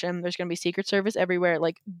his direction. There's going to be Secret Service everywhere.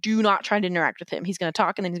 Like, do not try to interact with him. He's going to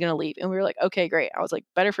talk and then he's going to leave. And we were like, okay, great. I was like,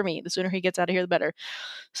 better for me. The sooner he gets out of here, the better.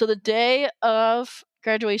 So the day of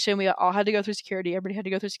graduation, we all had to go through security. Everybody had to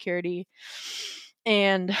go through security.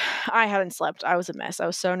 And I hadn't slept. I was a mess. I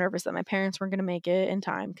was so nervous that my parents weren't going to make it in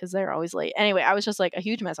time because they're always late. Anyway, I was just like a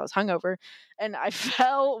huge mess. I was hungover, and I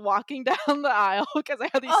fell walking down the aisle because I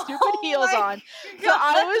had these stupid Oh heels my on. So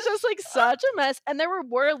I was gosh. just like such a mess. And there were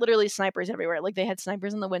literally snipers everywhere. Like, they had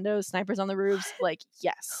snipers in the windows, snipers on the roofs. Like,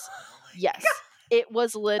 yes. Oh my Yes. It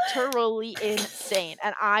was literally insane.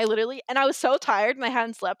 And I was so tired and I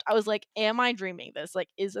hadn't slept. I was like, am I dreaming this? Like,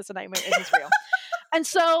 is this a nightmare? Is this real? And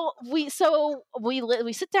so we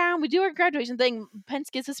sit down, we do our graduation thing. Pence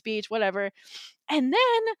gives a speech, whatever. And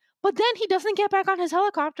then he doesn't get back on his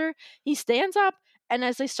helicopter. He stands up, and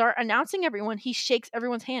as they start announcing everyone, he shakes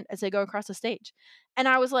everyone's hand as they go across the stage. And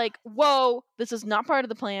I was like, whoa, this is not part of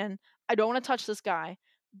the plan. I don't want to touch this guy.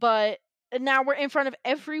 But now we're in front of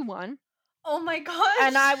everyone. Oh my And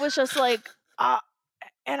gosh. I was just like,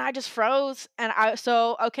 and I just froze.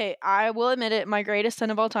 Okay, I will admit it, my greatest sin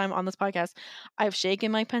of all time on this podcast, I've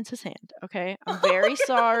shaken Mike Pence's hand. Okay, I'm Oh my very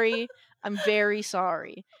sorry. I'm very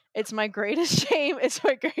sorry. It's my greatest shame. It's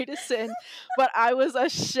my greatest sin. But I was a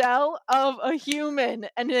shell of a human,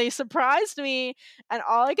 and they surprised me. And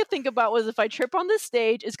all I could think about was, if I trip on this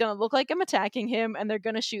stage, it's gonna look like I'm attacking him, and they're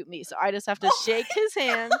gonna shoot me. So I just have to Oh shake his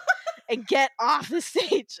hand and get off the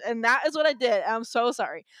stage. And that is what I did. I'm so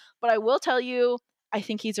sorry. But I will tell you, I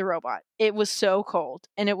think he's a robot. It was so cold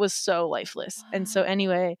and it was so lifeless. And so wow.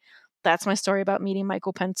 anyway, that's my story about meeting Mike,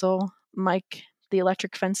 the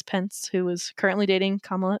electric fence Pence, who is currently debating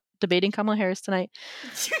Kamala Harris tonight. You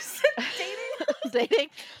said dating? debating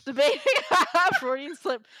Freudian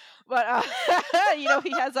slip, but he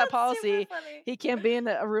has that policy. He can't be in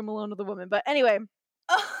a room alone with a woman. But anyway,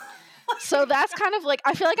 so that's kind of like,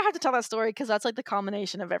 I feel like I have to tell that story because that's like the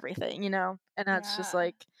culmination of everything, and that's just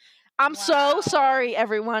like, I'm so sorry,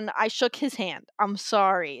 everyone. I shook his hand. I'm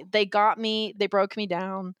sorry. They got me. They broke me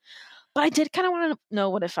down. But I did kind of want to know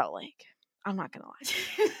what it felt like. I'm not gonna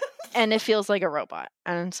lie. And it feels like a robot.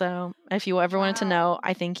 And so, if you ever wanted to know,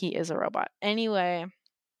 I think he is a robot. Anyway.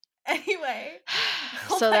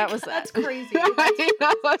 So that was that. That's crazy.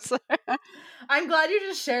 I'm glad you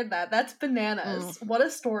just shared that. That's bananas. What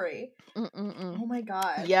a story. Oh my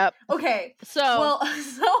god. Yep. Okay. So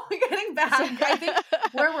getting back, I think,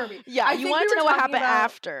 where were we? Yeah, you wanted to know what happened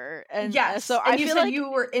after. And yes. So and I you feel said like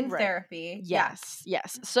you were in therapy. Yes.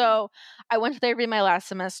 So I went to therapy my last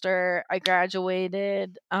semester. I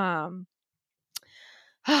graduated. I'm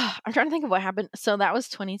trying to think of what happened. So that was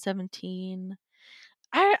 2017.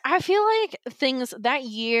 I feel like things that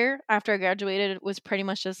year after I graduated was pretty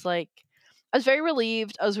much just like, I was very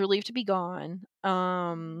relieved. I was relieved to be gone.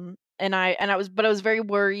 And I was very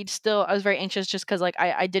worried still. I was very anxious just because like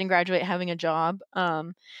I didn't graduate having a job.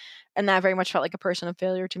 And that very much felt like a personal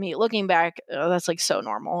failure to me. Looking back, that's like so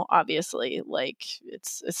normal. Obviously, like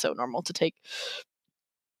it's so normal to take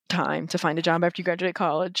time to find a job after you graduate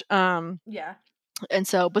college. Yeah. And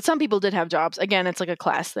so, but some people did have jobs. Again, it's like a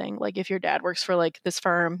class thing. Like if your dad works for like this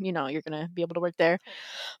firm, you're going to be able to work there.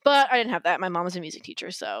 But I didn't have that. My mom was a music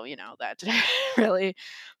teacher. So, that didn't really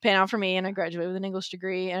pan out for me. And I graduated with an English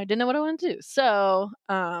degree and I didn't know what I wanted to do. So,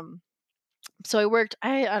 so I worked,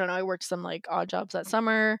 I don't know, I worked some like odd jobs that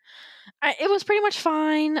summer. It was pretty much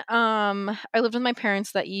fine. I lived with my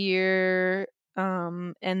parents that year.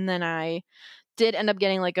 And then I did end up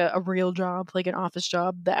getting like a real job, like an office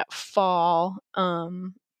job that fall.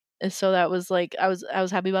 And so that was like, I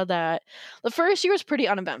was happy about that. The first year was pretty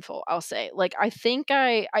uneventful, I'll say. Like I think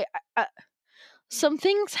I some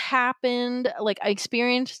things happened. Like I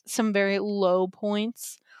experienced some very low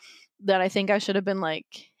points that I think I should have been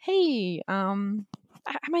like, hey, I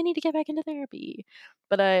might need to get back into therapy.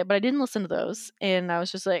 But I didn't listen to those, and I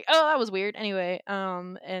was just like, oh, that was weird. Anyway,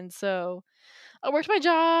 and so I worked my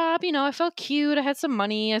job. I felt cute. I had some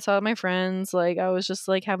money. I saw my friends. Like I was just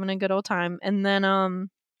like having a good old time. And then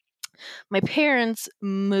my parents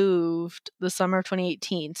moved the summer of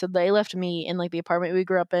 2018, so they left me in like the apartment we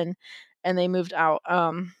grew up in, and they moved out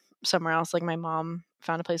somewhere else. Like my mom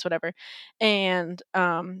found a place, whatever. And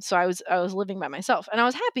so I was living by myself, and I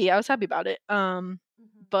was happy. I was happy about it.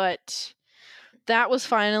 But that was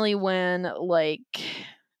finally when like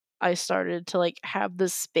I started to like have the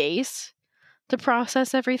space to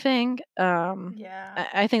process everything.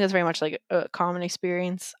 I think that's very much like a common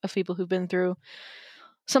experience of people who've been through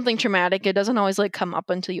something traumatic. It doesn't always like come up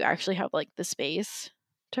until you actually have like the space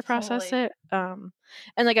to process it. And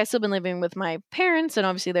like I've still been living with my parents, and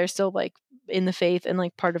obviously they're still like in the faith and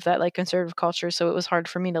like part of that like conservative culture, so it was hard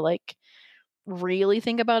for me to like really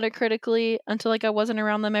think about it critically until like I wasn't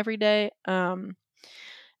around them every day.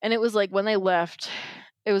 And it was like when they left,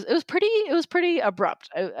 it was pretty abrupt.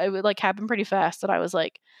 It would like happen pretty fast that I was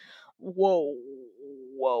like, whoa,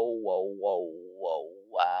 whoa, whoa, whoa,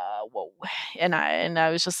 whoa, whoa, and I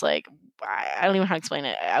was just like, I don't even know how to explain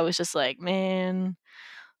it. I was just like, man,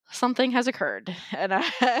 something has occurred, and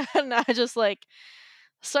I just like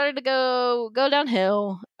started to go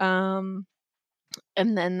downhill.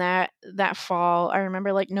 And then that fall, I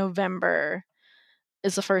remember like November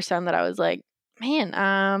is the first time that I was like, man,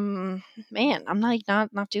 I'm like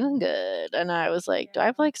not doing good. And I was like, do I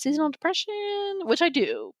have like seasonal depression? Which I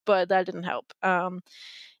do, but that didn't help.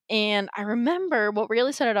 And I remember what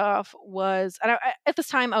really set it off was, and at this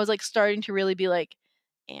time I was like starting to really be like,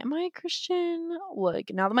 am I a Christian?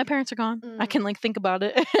 Like now that my parents are gone, I can like think about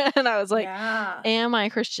it. And I was like, am I a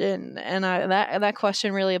Christian? And that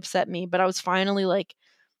question really upset me, but I was finally like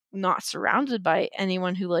not surrounded by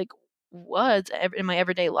anyone who like was in my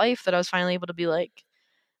everyday life, that I was finally able to be like,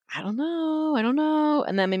 I don't know.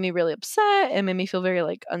 And that made me really upset. It made me feel very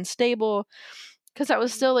like unstable, because that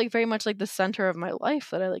was still like very much like the center of my life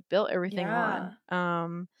that I like built everything on.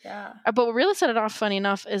 But what really set it off, funny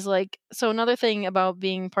enough, is like, so another thing about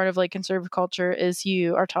being part of like conservative culture is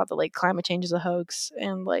you are taught that like climate change is a hoax,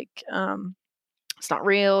 and like it's not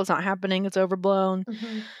real, it's not happening, it's overblown.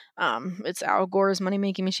 It's Al Gore's money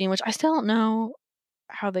making machine, which I still don't know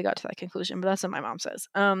how they got to that conclusion, but that's what my mom says.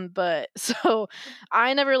 But so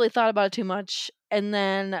I never really thought about it too much. And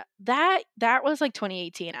then that was like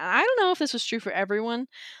 2018. And I don't know if this was true for everyone,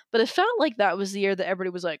 but it felt like that was the year that everybody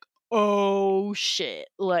was like, oh shit,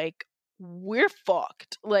 like we're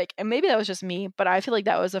fucked. Like, and maybe that was just me, but I feel like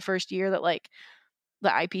that was the first year that like the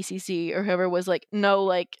IPCC or whoever was like, no,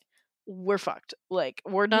 like, we're fucked. Like,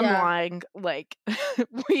 we're done Yeah. lying. Like,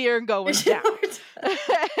 we are going down.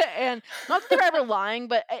 And not that they're ever lying,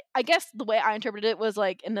 but I guess the way I interpreted it was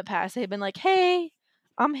like in the past they've been like, hey,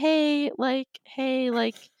 like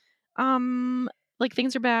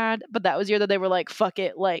things are bad. But that was the year that they were like, fuck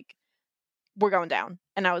it, like we're going down.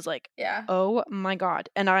 And I was like, Yeah. oh my God.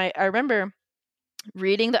 And I remember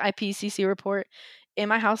reading the IPCC report in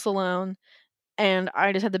my house alone, and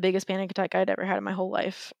I just had the biggest panic attack I'd ever had in my whole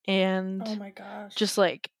life. And Oh my gosh. just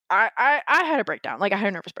like I had a breakdown. Like I had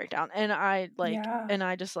a nervous breakdown. And Yeah.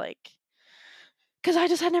 I just like, because I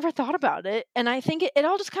just had never thought about it. And I think it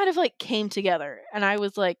all just kind of like came together. And I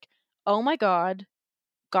was like, oh my God,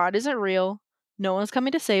 God isn't real. No one's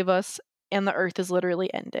coming to save us. And the earth is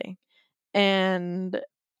literally ending. And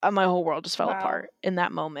my whole world just fell Wow. apart in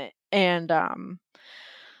that moment. And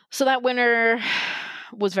so that winter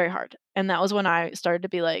was very hard. And that was when I started to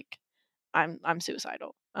be like, I'm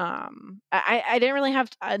suicidal. I didn't really have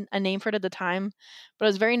a name for it at the time, but I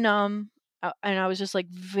was very numb. And I was just like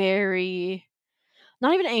very,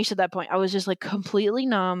 not even anxious at that point. I was just like completely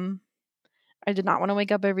numb. I did not want to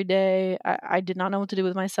wake up every day. I did not know what to do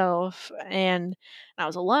with myself. And I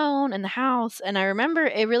was alone in the house. And I remember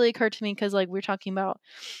it really occurred to me because, like, we were talking about,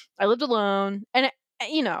 I lived alone. And,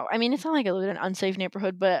 I mean, it's not like I lived in an unsafe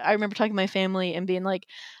neighborhood, but I remember talking to my family and being like,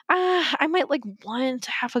 I might, like, want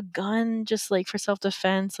to have a gun just, like, for self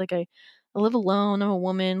defense. Like, I live alone. I'm a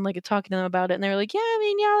woman. Like, talking to them about it. And they were like, yeah, I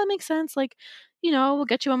mean, yeah, that makes sense. Like, we'll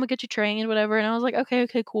get you on, we'll get you trained, whatever. And I was like,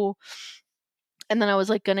 okay, cool. And then I was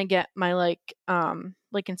like gonna get my like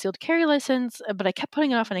concealed carry license, but I kept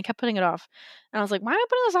putting it off and I kept putting it off. And I was like, why am I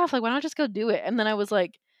putting this off? Like, why don't I just go do it? And then I was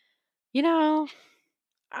like, you know,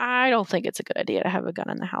 I don't think it's a good idea to have a gun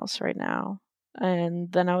in the house right now.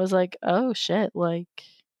 And then I was like, oh shit, like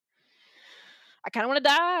I kind of want to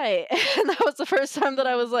die. And that was the first time that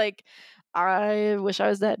I was like, I wish I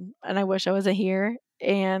was dead and I wish I wasn't here.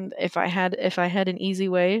 And if I had an easy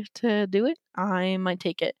way to do it, I might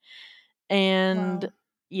take it. And Wow.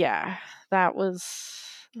 yeah, that was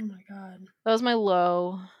Oh my God. my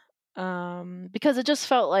low. Because it just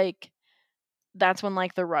felt like that's when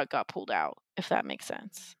like the rug got pulled out, if that makes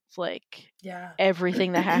sense. It's like Yeah.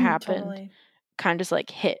 everything that had happened Totally. kind of just like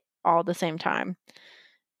hit all at the same time.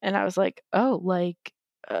 And I was like, oh, like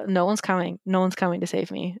no one's coming. No one's coming to save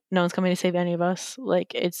me. No one's coming to save any of us.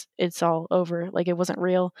 Like it's all over. Like it wasn't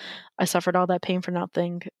real. I suffered all that pain for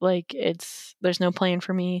nothing. Like there's no plan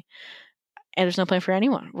for me, and there's no plan for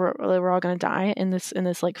anyone. We're all gonna die in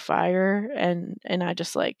this like fire, and I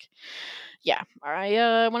just like, yeah,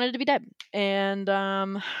 I wanted to be dead. And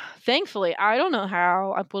thankfully, I don't know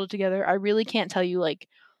how I pulled it together. I really can't tell you like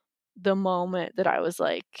the moment that I was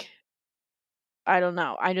like, I don't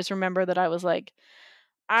know. I just remember that I was like,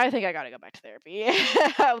 I think I got to go back to therapy,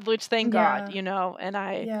 which thank God, Yeah.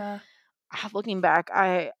 And Yeah. looking back,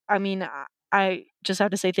 I mean, I just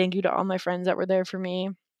have to say thank you to all my friends that were there for me.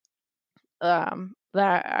 That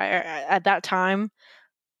at that time,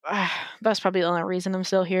 that's probably the only reason I'm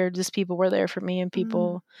still here. Just people were there for me, and Mm.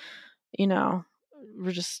 people, you know,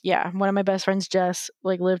 were just, yeah. One of my best friends, Jess,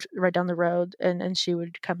 like lived right down the road, and she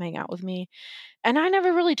would come hang out with me. And I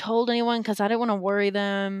never really told anyone because I didn't want to worry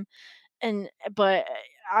them. But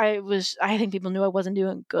I think people knew I wasn't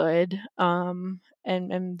doing good.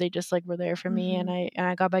 And they just like were there for me. And Mhm.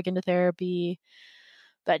 I got back into therapy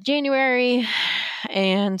that January,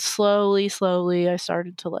 and slowly I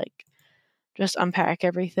started to like just unpack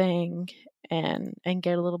everything and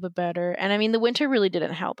get a little bit better. And I mean, the winter really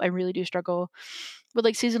didn't help. I really do struggle with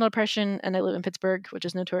like seasonal depression, and I live in Pittsburgh, which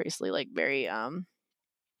is notoriously like very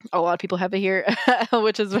a lot of people have it here,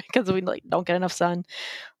 which is because we like don't get enough sun.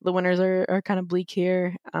 The winters are kind of bleak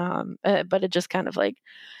here. But it just kind of like,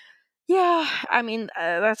 yeah, I mean,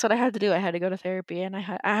 that's what I had to do. I had to go to therapy, and I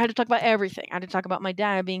had to talk about everything. I had to talk about my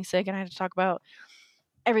dad being sick, and I had to talk about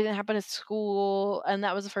everything that happened at school. And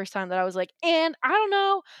that was the first time that I was like, and I don't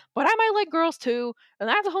know, but I might like girls too, and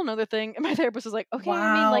that's a whole nother thing. And my therapist was like, okay,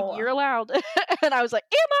 I mean, like you're Wow. allowed. And I was like,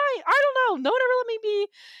 am I don't know, no one ever let me be.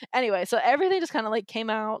 Anyway, so everything just kind of like came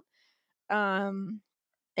out.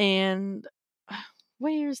 And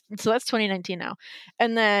where's so that's 2019 now.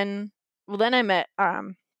 And then, well, then I met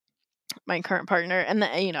my current partner, and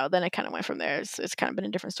then then it kind of went from there. It's kind of been a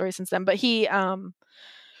different story since then, but he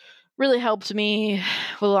really helped me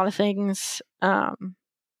with a lot of things. And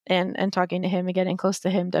talking to him and getting close to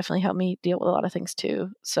him definitely helped me deal with a lot of things too.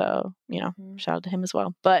 So, Mhm. shout out to him as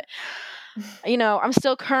well. But I'm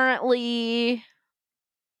still currently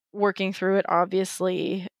working through it,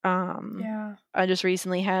 obviously. Yeah. I just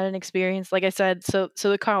recently had an experience, like I said. So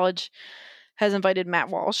the college has invited Matt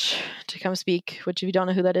Walsh to come speak, which if you don't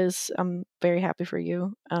know who that is, I'm very happy for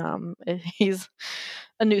you. He's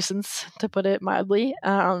a nuisance, to put it mildly.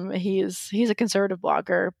 He's a conservative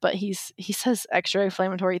blogger, but he says extra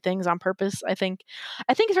inflammatory things on purpose. I think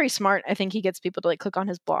he's very smart. I think he gets people to like click on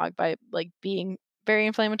his blog by like being very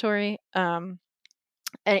inflammatory. And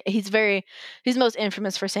he's most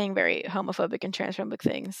infamous for saying very homophobic and transphobic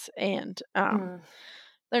things, and Mm.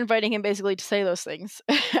 they're inviting him basically to say those things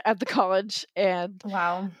at the college. And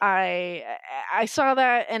Wow. I saw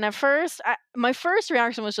that, and at first my first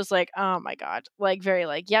reaction was just like, oh my god, like very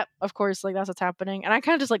like, yep, of course, like that's what's happening. And I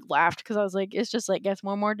kind of just like laughed because I was like, it's just like gets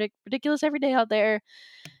more and more ridiculous every day out there.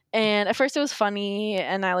 And at first it was funny,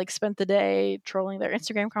 and I like spent the day trolling their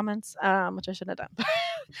Instagram comments, which I shouldn't have done.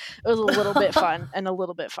 It was a little bit fun and a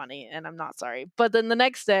little bit funny, and I'm not sorry. But then the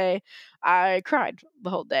next day, I cried the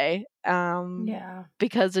whole day, Yeah.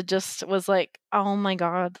 because it just was like, oh my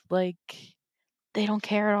god, like they don't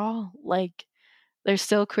care at all. Like there's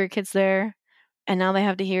still queer kids there, and now they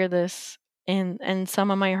have to hear this, and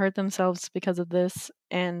someone might hurt themselves because of this,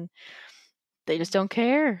 and they just don't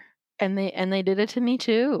care. And they did it to me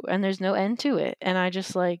too, and there's no end to it. And I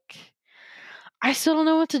just like, I still don't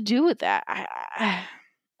know what to do with that.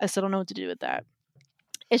 I still don't know what to do with that.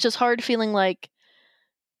 It's just hard feeling like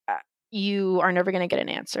uh, you are never going to get an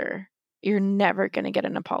answer. You're never going to get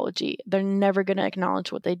an apology. They're never going to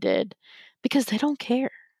acknowledge what they did because they don't care.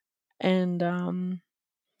 And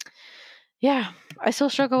yeah, I still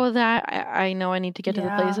struggle with that. I know I need to get to the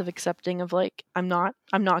place Yeah. of accepting of like, I'm not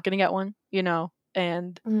going to get one,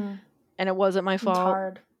 Mm. and it wasn't my It's fault.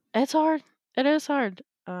 hard. It's hard. It is hard.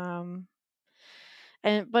 But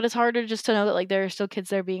it's harder just to know that like there are still kids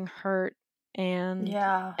there being hurt. and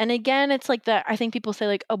Yeah. and again, it's like that. I think people say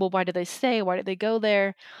like, oh well, why did they stay, why did they go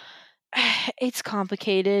there? It's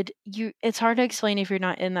complicated. It's hard to explain if you're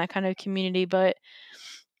not in that kind of community, but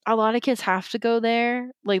a lot of kids have to go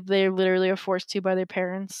there. Like they literally are forced to by their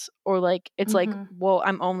parents, or like it's like, Mm-hmm. well,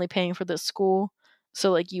 I'm only paying for this school,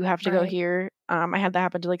 so like you have to go Right. here. I had that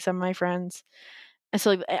happen to like some of my friends. And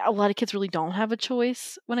so like a lot of kids really don't have a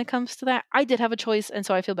choice when it comes to that. I did have a choice, and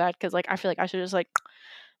so I feel bad because like I feel like I should just like,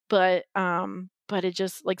 but it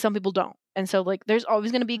just like some people don't. And so like there's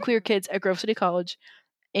always going to be queer kids at Grove City College,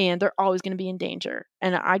 and they're always going to be in danger,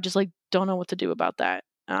 and I just like don't know what to do about that.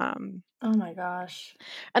 Oh my gosh.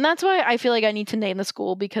 And that's why I feel like I need to name the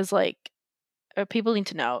school, because like people need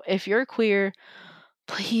to know, if you're queer,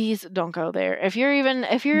 please don't go there. If you're an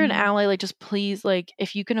Mm-hmm. ally, like just please, like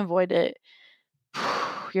if you can avoid it,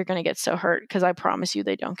 you're gonna get so hurt, because I promise you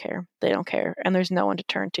they don't care. They don't care, and there's no one to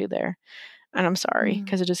turn to there. And I'm sorry, Mm-hmm.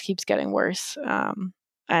 because it just keeps getting worse.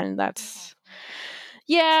 And that's,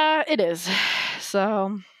 yeah, it is.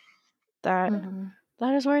 So that Mm-hmm.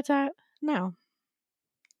 that is where it's at now.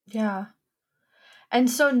 Yeah. And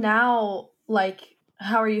so now, like,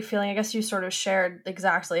 how are you feeling? I guess you sort of shared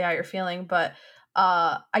exactly how you're feeling, but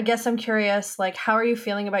I guess I'm curious, like, how are you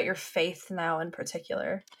feeling about your faith now in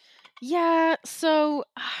particular? Yeah, so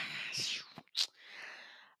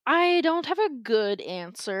I don't have a good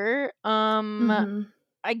answer. Mm-hmm.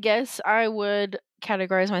 I guess I would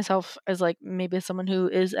categorize myself as like maybe someone who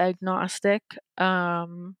is agnostic. I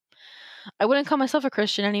wouldn't call myself a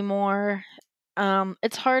Christian anymore.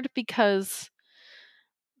 It's hard because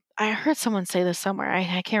I heard someone say this somewhere. I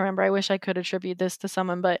can't remember. I wish I could attribute this to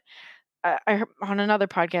someone, but on another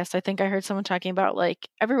podcast, I think I heard someone talking about like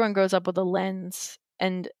everyone grows up with a lens,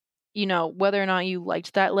 and whether or not you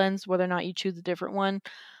liked that lens, whether or not you choose a different one,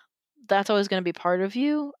 that's always going to be part of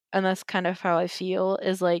you. And that's kind of how I feel,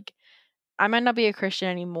 is like I might not be a Christian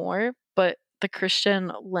anymore, but the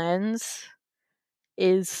Christian lens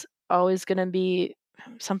is always going to be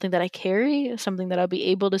something that I carry, something that I'll be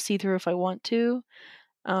able to see through if I want to.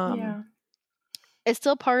 Um, Yeah. it's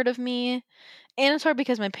still part of me, and it's hard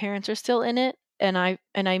because my parents are still in it, and I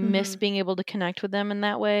miss Mm-hmm. being able to connect with them in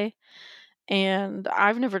that way. And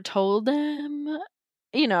I've never told them,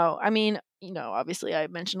 I mean, obviously I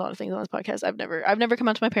mentioned a lot of things on this podcast. I've never come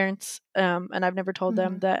out to my parents, and I've never told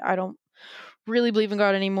them Mm-hmm. that I don't really believe in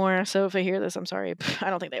God anymore. So if they hear this, I'm sorry. I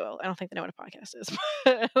don't think they will. I don't think they know what a podcast is.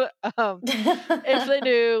 If they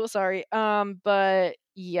do, sorry. But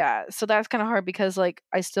yeah, so that's kind of hard because like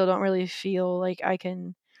I still don't really feel like I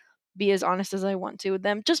can be as honest as I want to with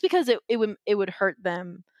them, just because it would hurt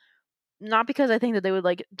them. Not because I think that they would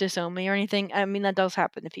like disown me or anything. I mean that does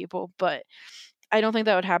happen to people, but I don't think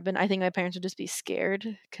that would happen. I think my parents would just be scared,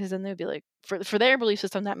 because then they'd be like, for their belief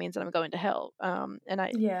system, that means that I'm going to hell. And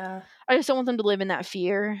Yeah. I just don't want them to live in that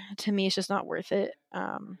fear. To me, it's just not worth it.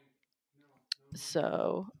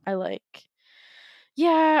 So I like,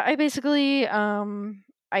 yeah, I basically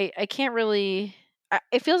I can't really.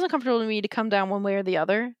 It feels uncomfortable to me to come down one way or the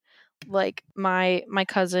other. Like my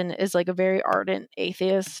cousin is like a very ardent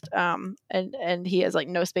atheist, and he has like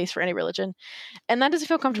no space for any religion, and that doesn't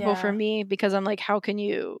feel comfortable for Yeah. me because I'm like, how can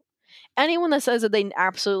you? Anyone that says that they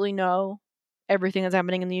absolutely know everything that's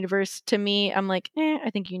happening in the universe, to me, I'm like, I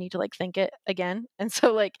think you need to like think it again. And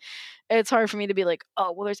so like it's hard for me to be like,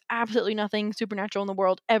 oh well, there's absolutely nothing supernatural in the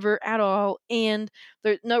world ever at all, and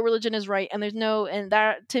there no religion is right, and there's no, and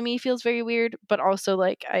that to me feels very weird. But also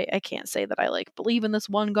like I can't say that I like believe in this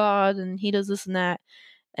one God and he does this and that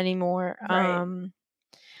anymore. Right.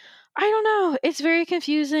 I don't know. It's very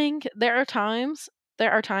confusing. There are times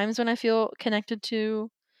when I feel connected to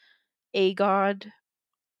a god.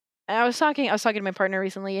 And I was talking to my partner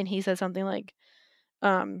recently, and he said something like,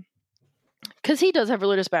 um, because he does have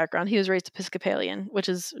religious background. He was raised Episcopalian, which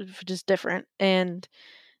is different, and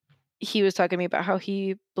he was talking to me about how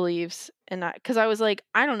he believes in that. Because I was like,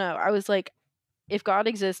 I don't know. I was like, if God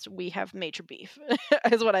exists, we have major beef,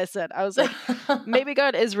 is what I said. I was like, maybe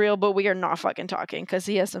God is real, but we are not fucking talking because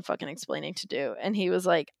he has some fucking explaining to do. And he was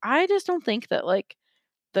like, I just don't think that like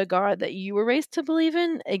the God that you were raised to believe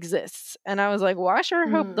in exists. And I was like, well, I sure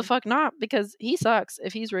hope the Mm. fuck not, because he sucks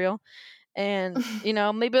if he's real. And,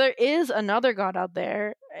 maybe there is another God out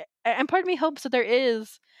there. And part of me hopes that there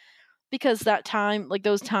is, because that time, like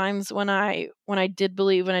those times when I did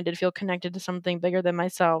believe, when I did feel connected to something bigger than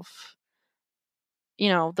myself,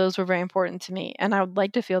 those were very important to me. And I would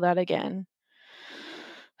like to feel that again.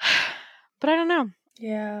 But I don't know.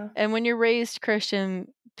 Yeah. And when you're raised Christian,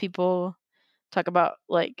 people talk about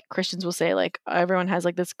like Christians will say like everyone has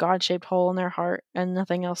like this God-shaped hole in their heart and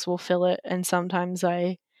nothing else will fill it. And sometimes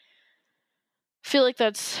I feel like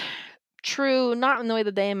that's true, not in the way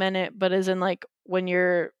that they meant it, but as in like when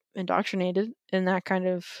you're indoctrinated in that kind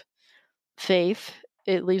of faith,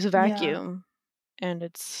 it leaves a Yeah. vacuum, and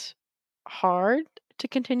it's hard to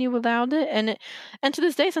continue without it. And to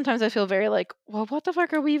this day, sometimes I feel very like, well, what the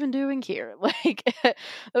fuck are we even doing here? Like,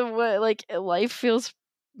 like life feels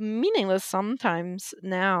meaningless sometimes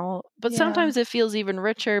now, but Yeah. sometimes it feels even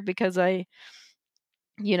richer because now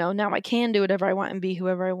I can do whatever I want and be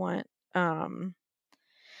whoever I want. Um,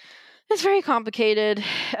 it's very complicated.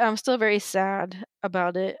 I'm still very sad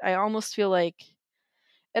about it. I almost feel like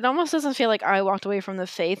it almost doesn't feel like I walked away from the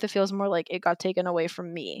faith. It feels more like it got taken away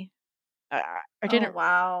from me. I Oh didn't.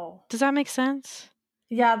 wow. Does that make sense?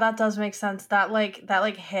 Yeah, that does make sense. That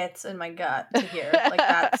hits in my gut to hear. Like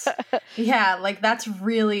that's yeah, like that's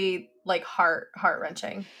really like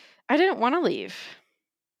heart-wrenching. I didn't want to leave.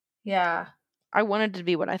 Yeah. I wanted to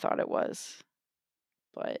be what I thought it was,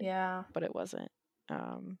 but Yeah. but it wasn't.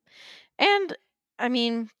 Um, and I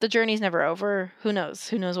mean, the journey's never over. Who knows?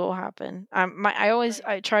 Who knows what will happen?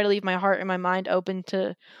 I try to leave my heart and my mind open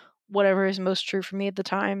to whatever is most true for me at the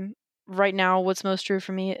time. Right now, what's most true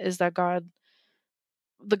for me is that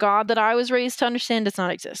the God that I was raised to understand, does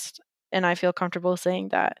not exist, and I feel comfortable saying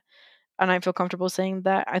that. And I feel comfortable saying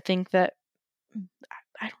that I think that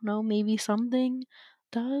I don't know, maybe something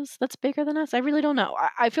does that's bigger than us. I really don't know.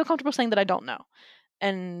 I feel comfortable saying that I don't know.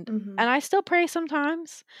 And Mhm. and I still pray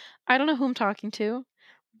sometimes. I don't know who I'm talking to,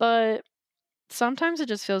 but sometimes it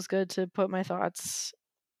just feels good to put my thoughts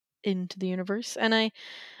into the universe. And I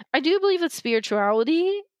do believe that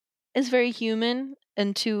spirituality is very human,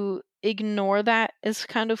 and to ignore that is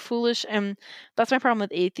kind of foolish. And that's my problem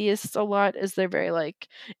with atheists a lot, is they're very like,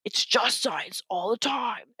 it's just science all the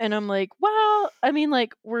time. And I'm like, well, I mean,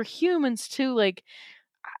 like, we're humans too. Like,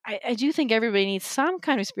 I do think everybody needs some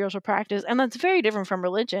kind of spiritual practice, and that's very different from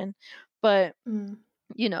religion. But Mm.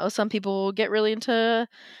 some people get really into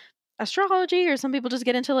astrology, or some people just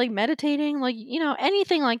get into like meditating, like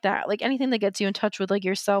anything like that, like anything that gets you in touch with like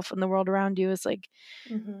yourself and the world around you is like,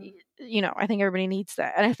 Mhm. I think everybody needs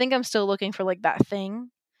that, and I think I'm still looking for like that thing.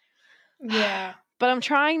 Yeah. But I'm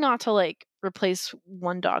trying not to like replace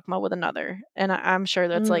one dogma with another, and I'm sure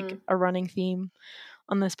that's like Mm. a running theme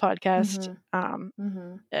on this podcast. Mhm.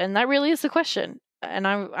 Mhm. And that really is the question. And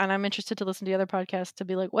I'm interested to listen to the other podcasts to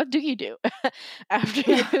be like, what do you do after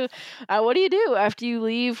you? Yeah. What do you do after you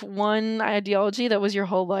leave one ideology that was your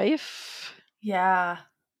whole life? Yeah.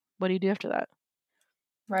 What do you do after that?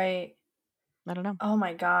 Right. I don't know. Oh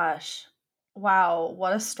my gosh. Wow,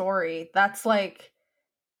 what a story. That's like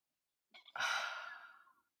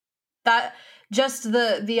that just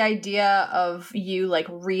the idea of you like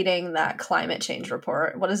reading that climate change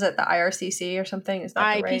report. What is it? The IRCC or something? Is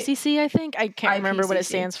that the right IPCC, I think. I can't remember what it IPCC?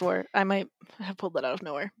 stands for. I might have pulled that out of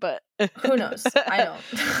nowhere, but Who knows? I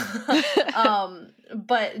don't.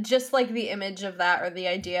 But just like the image of that, or the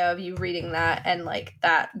idea of you reading that and like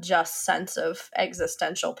that just sense of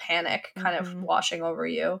existential panic kind of Mhm. washing over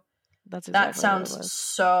you. That's That exactly what it sounds was.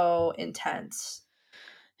 so intense.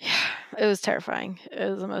 Yeah, it was terrifying. It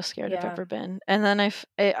was the most scared I've Yeah. ever been. And then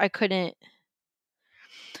I couldn't.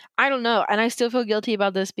 I don't know, and I still feel guilty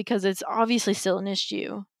about this because it's obviously still an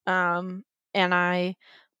issue. And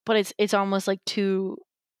but it's almost like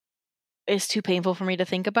it's too painful for me to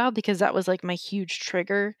think about because that was like my huge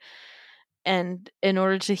trigger. And in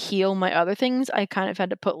order to heal my other things, I kind of had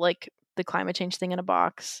to put like the climate change thing in a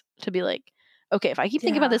box to be like, okay, if I keep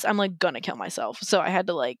thinking about Yeah. this, I'm like gonna kill myself. So I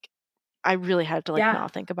really had to like Yeah.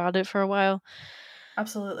 not think about it for a while.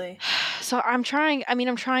 Absolutely. So I'm trying. I mean,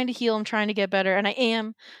 I'm trying to heal. I'm trying to get better, and I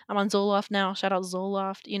am. I'm on Zoloft now. Shout out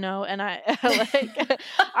Zoloft, and I like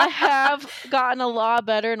I have gotten a lot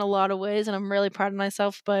better in a lot of ways, and I'm really proud of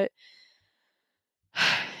myself. But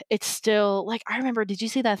it's still like I remember. Did you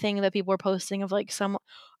see that thing that people were posting of like some?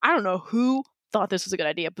 I don't know who thought this was a good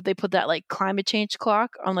idea, but they put that like climate change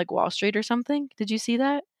clock on like Wall Street or something. Did you see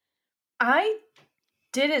that? I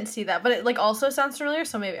didn't see that, but it like also sounds familiar,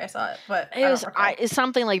 so maybe I saw it, but I don't recall. It's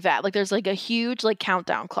something like that. Like there's like a huge like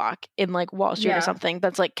countdown clock in like Wall Street or Yeah. something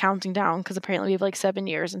that's like counting down because apparently we have like 7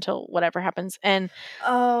 years until whatever happens. And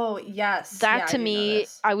Oh, yes. that Yeah, I to do know me,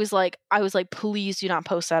 this. I was like, please do not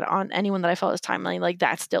post that on anyone that I follow this timeline. Like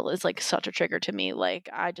that still is like such a trigger to me. Like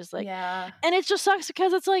I just like, Yeah. and it just sucks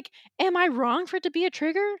because it's like, am I wrong for it to be a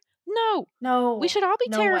trigger? No, we No. should all be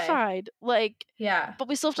No way. terrified. Like, Yeah. but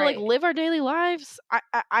we still have to like Right. live our daily lives.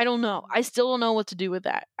 I don't know. I still don't know what to do with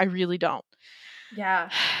that. I really don't. Yeah.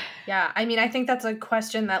 Yeah. I mean, I think that's a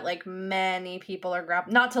question that like many people are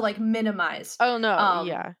grappling, not to like minimize. Oh no,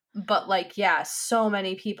 yeah. But like yeah, so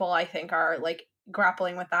many people I think are like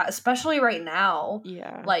grappling with that, especially right now.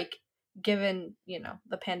 Yeah. Like given,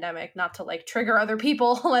 the pandemic, not to like trigger other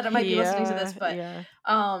people that might be listening to this, Yeah, but yeah.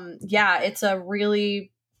 yeah, it's a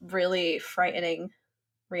really really frightening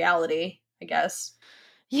reality, I guess.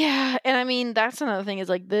 Yeah, and I mean, that's another thing is,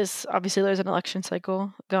 like, this obviously, there's an election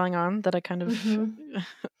cycle going on that I kind of Mhm.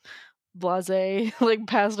 blasé, like,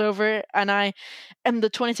 passed over, and the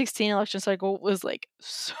 2016 election cycle was, like,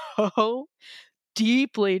 so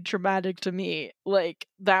deeply traumatic to me. Like,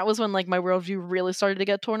 that was when, like, my worldview really started to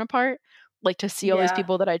get torn apart, like, to see all these Yeah.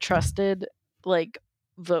 people that I trusted, like,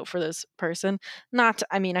 vote for this person. Not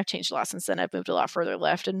I mean, I've changed a lot since then, I've moved a lot further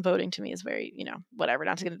left, and voting to me is very, whatever,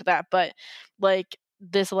 not to get into that, but, like,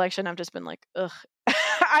 this election, I've just been like, "Ugh."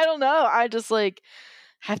 I don't know, I just, like,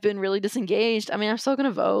 have been really disengaged. I mean, I'm still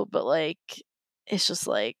gonna vote, but, like, it's just,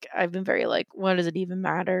 like, I've been very, like, "What does it even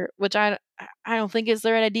matter?" Which I don't think is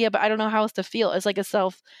the right idea, but I don't know how else to feel. It's like a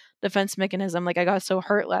self-defense mechanism, like, I got so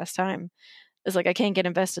hurt last time. It's like I can't get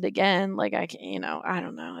invested again, like, I can I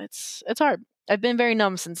don't know, it's hard. I've been very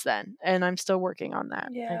numb since then, and I'm still working on that,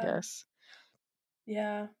 I Yeah. guess.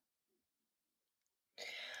 Yeah.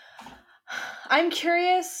 I'm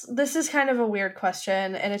curious. This is kind of a weird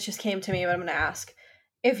question, and it just came to me, but I'm going to ask.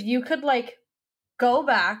 If you could, like, go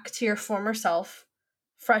back to your former self,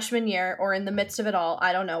 freshman year, or in the midst of it all,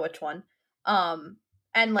 I don't know which one,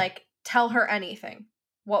 and, like, tell her anything,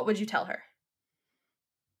 what would you tell her?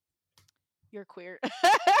 You're queer.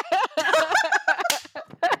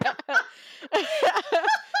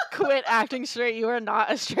 Quit acting straight. You are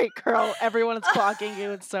not a straight girl. Everyone is clocking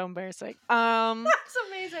you. It's so embarrassing. That's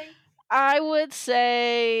amazing. I would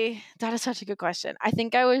say that is such a good question. I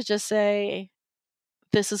think I would just say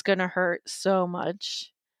this is gonna hurt so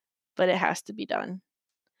much, but it has to be done.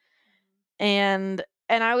 And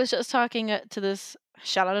I was just talking to this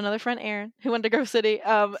shout out another friend Aaron who went to Grove City.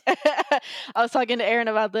 I was talking to Aaron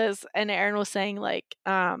about this, and Aaron was saying like,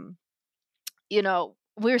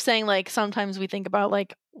 we were saying like sometimes we think about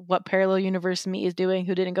like what parallel universe me is doing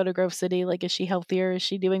who didn't go to Grove City. Like, is she healthier? Is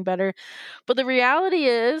she doing better? But the reality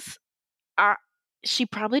is, uh, she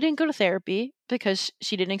probably didn't go to therapy because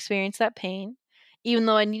she didn't experience that pain. Even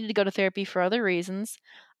though I needed to go to therapy for other reasons,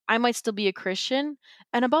 I might still be a Christian,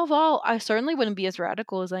 and above all, I certainly wouldn't be as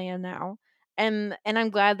radical as I am now. And I'm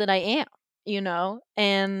glad that I am,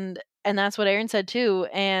 and that's what Aaron said too.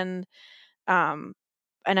 Um,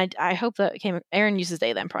 and I hope that came. Aaron uses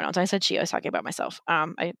they them pronouns. I said she. I was talking about myself.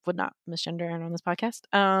 I would not misgender Aaron on this podcast.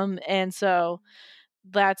 And so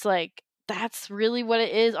that's really what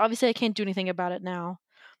it is. Obviously, I can't do anything about it now.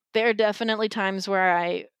 There are definitely times where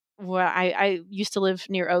I well, I used to live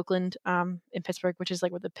near Oakland, in Pittsburgh, which is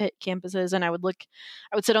like where the Pitt campus is, and I would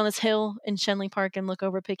sit on this hill in Shenley Park and look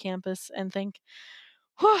over Pitt campus and think,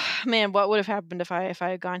 "Whew, man, what would have happened if I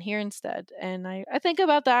had gone here instead?" And I think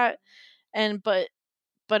about that, and but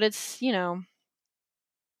it's,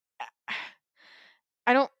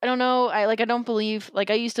 I don't know. I don't believe, like,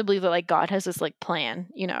 I used to believe that, like, God has this, like, plan,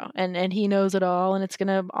 and he knows it all, and it's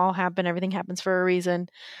gonna all happen. Everything happens for a reason.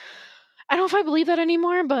 I don't know if I believe that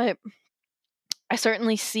anymore, but I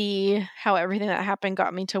certainly see how everything that happened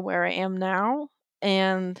got me to where I am now,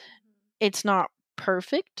 and it's not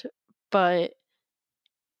perfect, but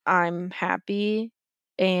I'm happy,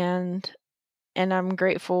 and I'm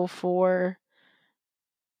grateful for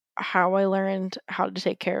how I learned how to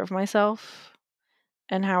take care of myself,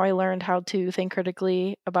 and how I learned how to think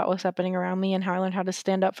critically about what's happening around me, and how I learned how to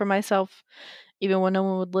stand up for myself even when no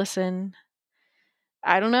one would listen.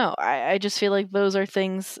 I don't know. I just feel like those are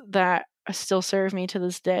things that still serve me to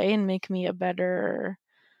this day and make me a better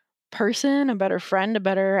person, a better friend, a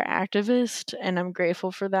better activist, and I'm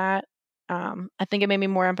grateful for that. I think it made me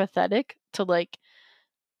more empathetic to, like,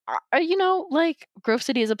 like, Grove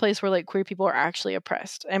City is a place where, like, queer people are actually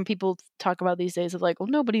oppressed, and people talk about these days of, like, well,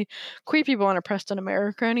 nobody, queer people aren't oppressed in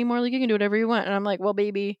America anymore. Like, you can do whatever you want, and I'm like, well,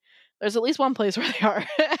 baby, there's at least one place where they are,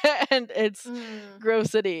 and it's Mm. Grove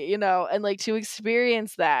City, and, like, to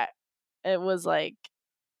experience that, it was like,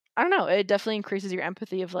 I don't know, it definitely increases your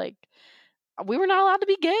empathy of, like, we were not allowed to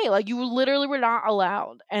be gay. Like, you literally were not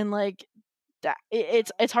allowed, and, like, that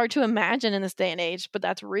it's hard to imagine in this day and age, but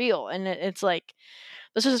that's real, and it's like,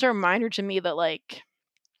 this is just a reminder to me that, like,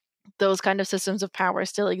 those kind of systems of power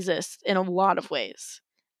still exist in a lot of ways,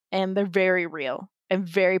 and they're very real, and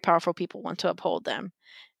very powerful people want to uphold them,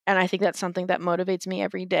 and I think that's something that motivates me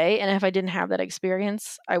every day, and if I didn't have that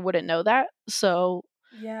experience, I wouldn't know that so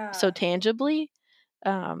Yeah. tangibly,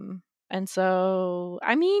 um, and so,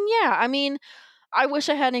 I mean, I wish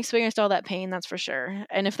I hadn't experienced all that pain, that's for sure.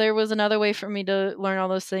 And if there was another way for me to learn all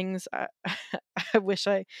those things, I wish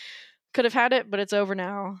I could have had it, but it's over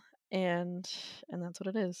now, and that's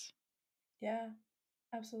what it is. Yeah,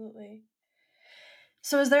 absolutely.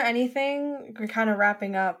 So is there anything, we're kind of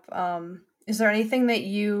wrapping up, is there anything that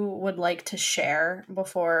you would like to share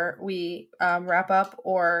before we wrap up,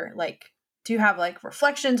 or like, do you have like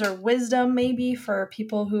reflections or wisdom maybe for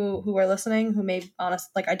people who are listening who may honest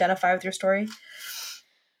like identify with your story?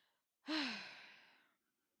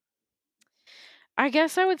 I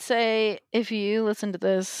guess I would say if you listen to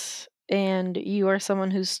this and you are someone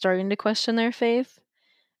who's starting to question their faith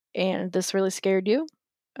and this really scared you,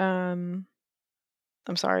 um,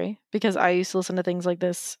 I'm sorry, because I used to listen to things like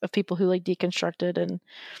this of people who, like, deconstructed and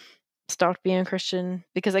stopped being a Christian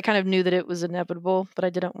because I kind of knew that it was inevitable, but I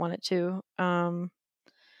didn't want it to. I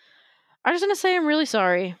just want to say I'm really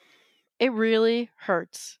sorry. It really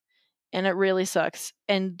hurts and it really sucks.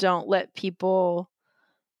 And don't let people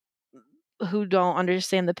who don't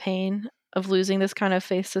understand the pain of losing this kind of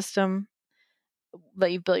faith system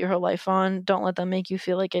that you've built your whole life on, don't let them make you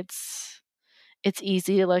feel like it's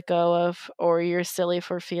easy to let go of, or you're silly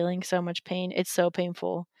for feeling so much pain. It's so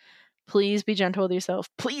painful. Please be gentle with yourself.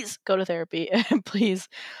 Please go to therapy. And please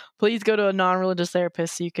go to a non-religious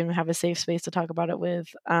therapist so you can have a safe space to talk about it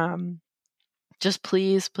with. Just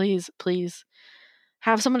please, please, please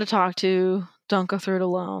have someone to talk to. Don't go through it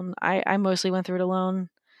alone. I mostly went through it alone,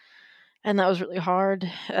 and that was really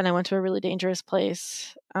hard. And I went to a really dangerous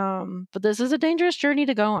place. But this is a dangerous journey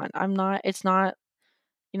to go on. It's not,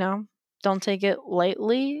 you know, don't take it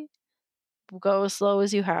lightly. Go as slow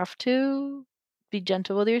as you have to. Be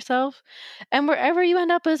gentle with yourself. And wherever you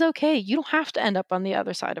end up is okay. You don't have to end up on the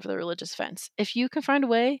other side of the religious fence. If you can find a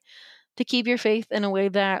way to keep your faith in a way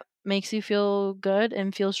that makes you feel good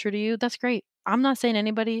and feels true to you, that's great. I'm not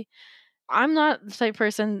the type of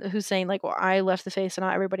person who's saying, like, well, I left the faith, so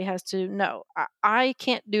not everybody has to. No, I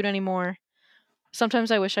can't do it anymore.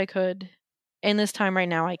 Sometimes I wish I could. In this time right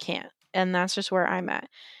now, I can't. And that's just where I'm at.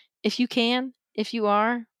 If you can, if you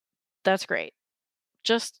are, that's great.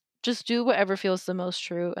 Just do whatever feels the most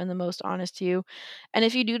true and the most honest to you. And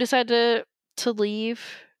if you do decide to leave,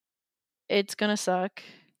 it's gonna suck.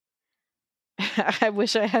 I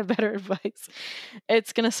wish I had better advice.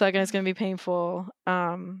 It's gonna suck and it's gonna be painful.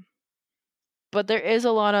 But there is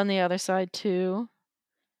a lot on the other side too,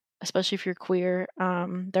 especially if you're queer.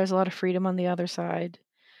 There's a lot of freedom on the other side.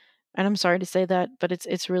 And I'm sorry to say that, but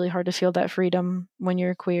it's really hard to feel that freedom when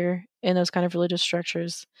you're queer in those kind of religious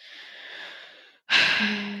structures.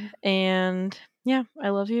 Mm. And yeah, I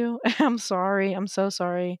love you. I'm sorry. I'm so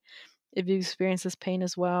sorry if you experience this pain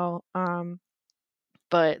as well.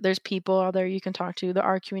 but there's people out there you can talk to. There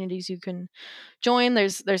are communities you can join.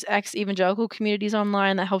 There's ex-evangelical communities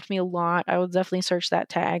online that helped me a lot. I would definitely search that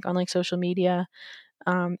tag on like social media,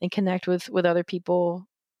 and connect with other people.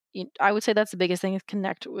 I would say that's the biggest thing, is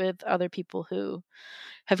connect with other people who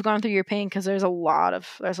have gone through your pain, because there's a lot of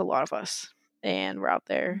us, and we're out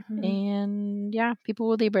there, and yeah, people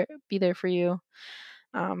will be there for you.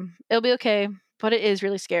 It'll be okay, but it is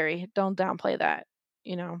really scary. Don't downplay that.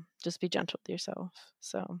 Just be gentle with yourself.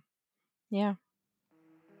 So, yeah.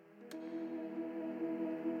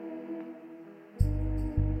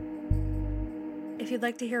 If you'd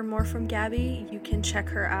like to hear more from Gabi, you can check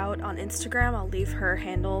her out on Instagram. I'll leave her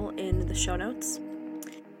handle in the show notes.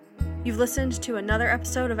 You've listened to another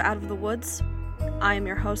episode of Out of the Woods. I am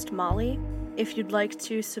your host, Molly. If you'd like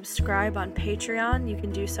to subscribe on Patreon, you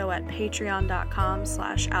can do so at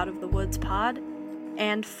patreon.com/outofthewoodspod,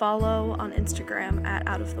 and follow on Instagram at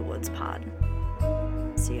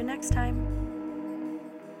outofthewoodspod. See you next time.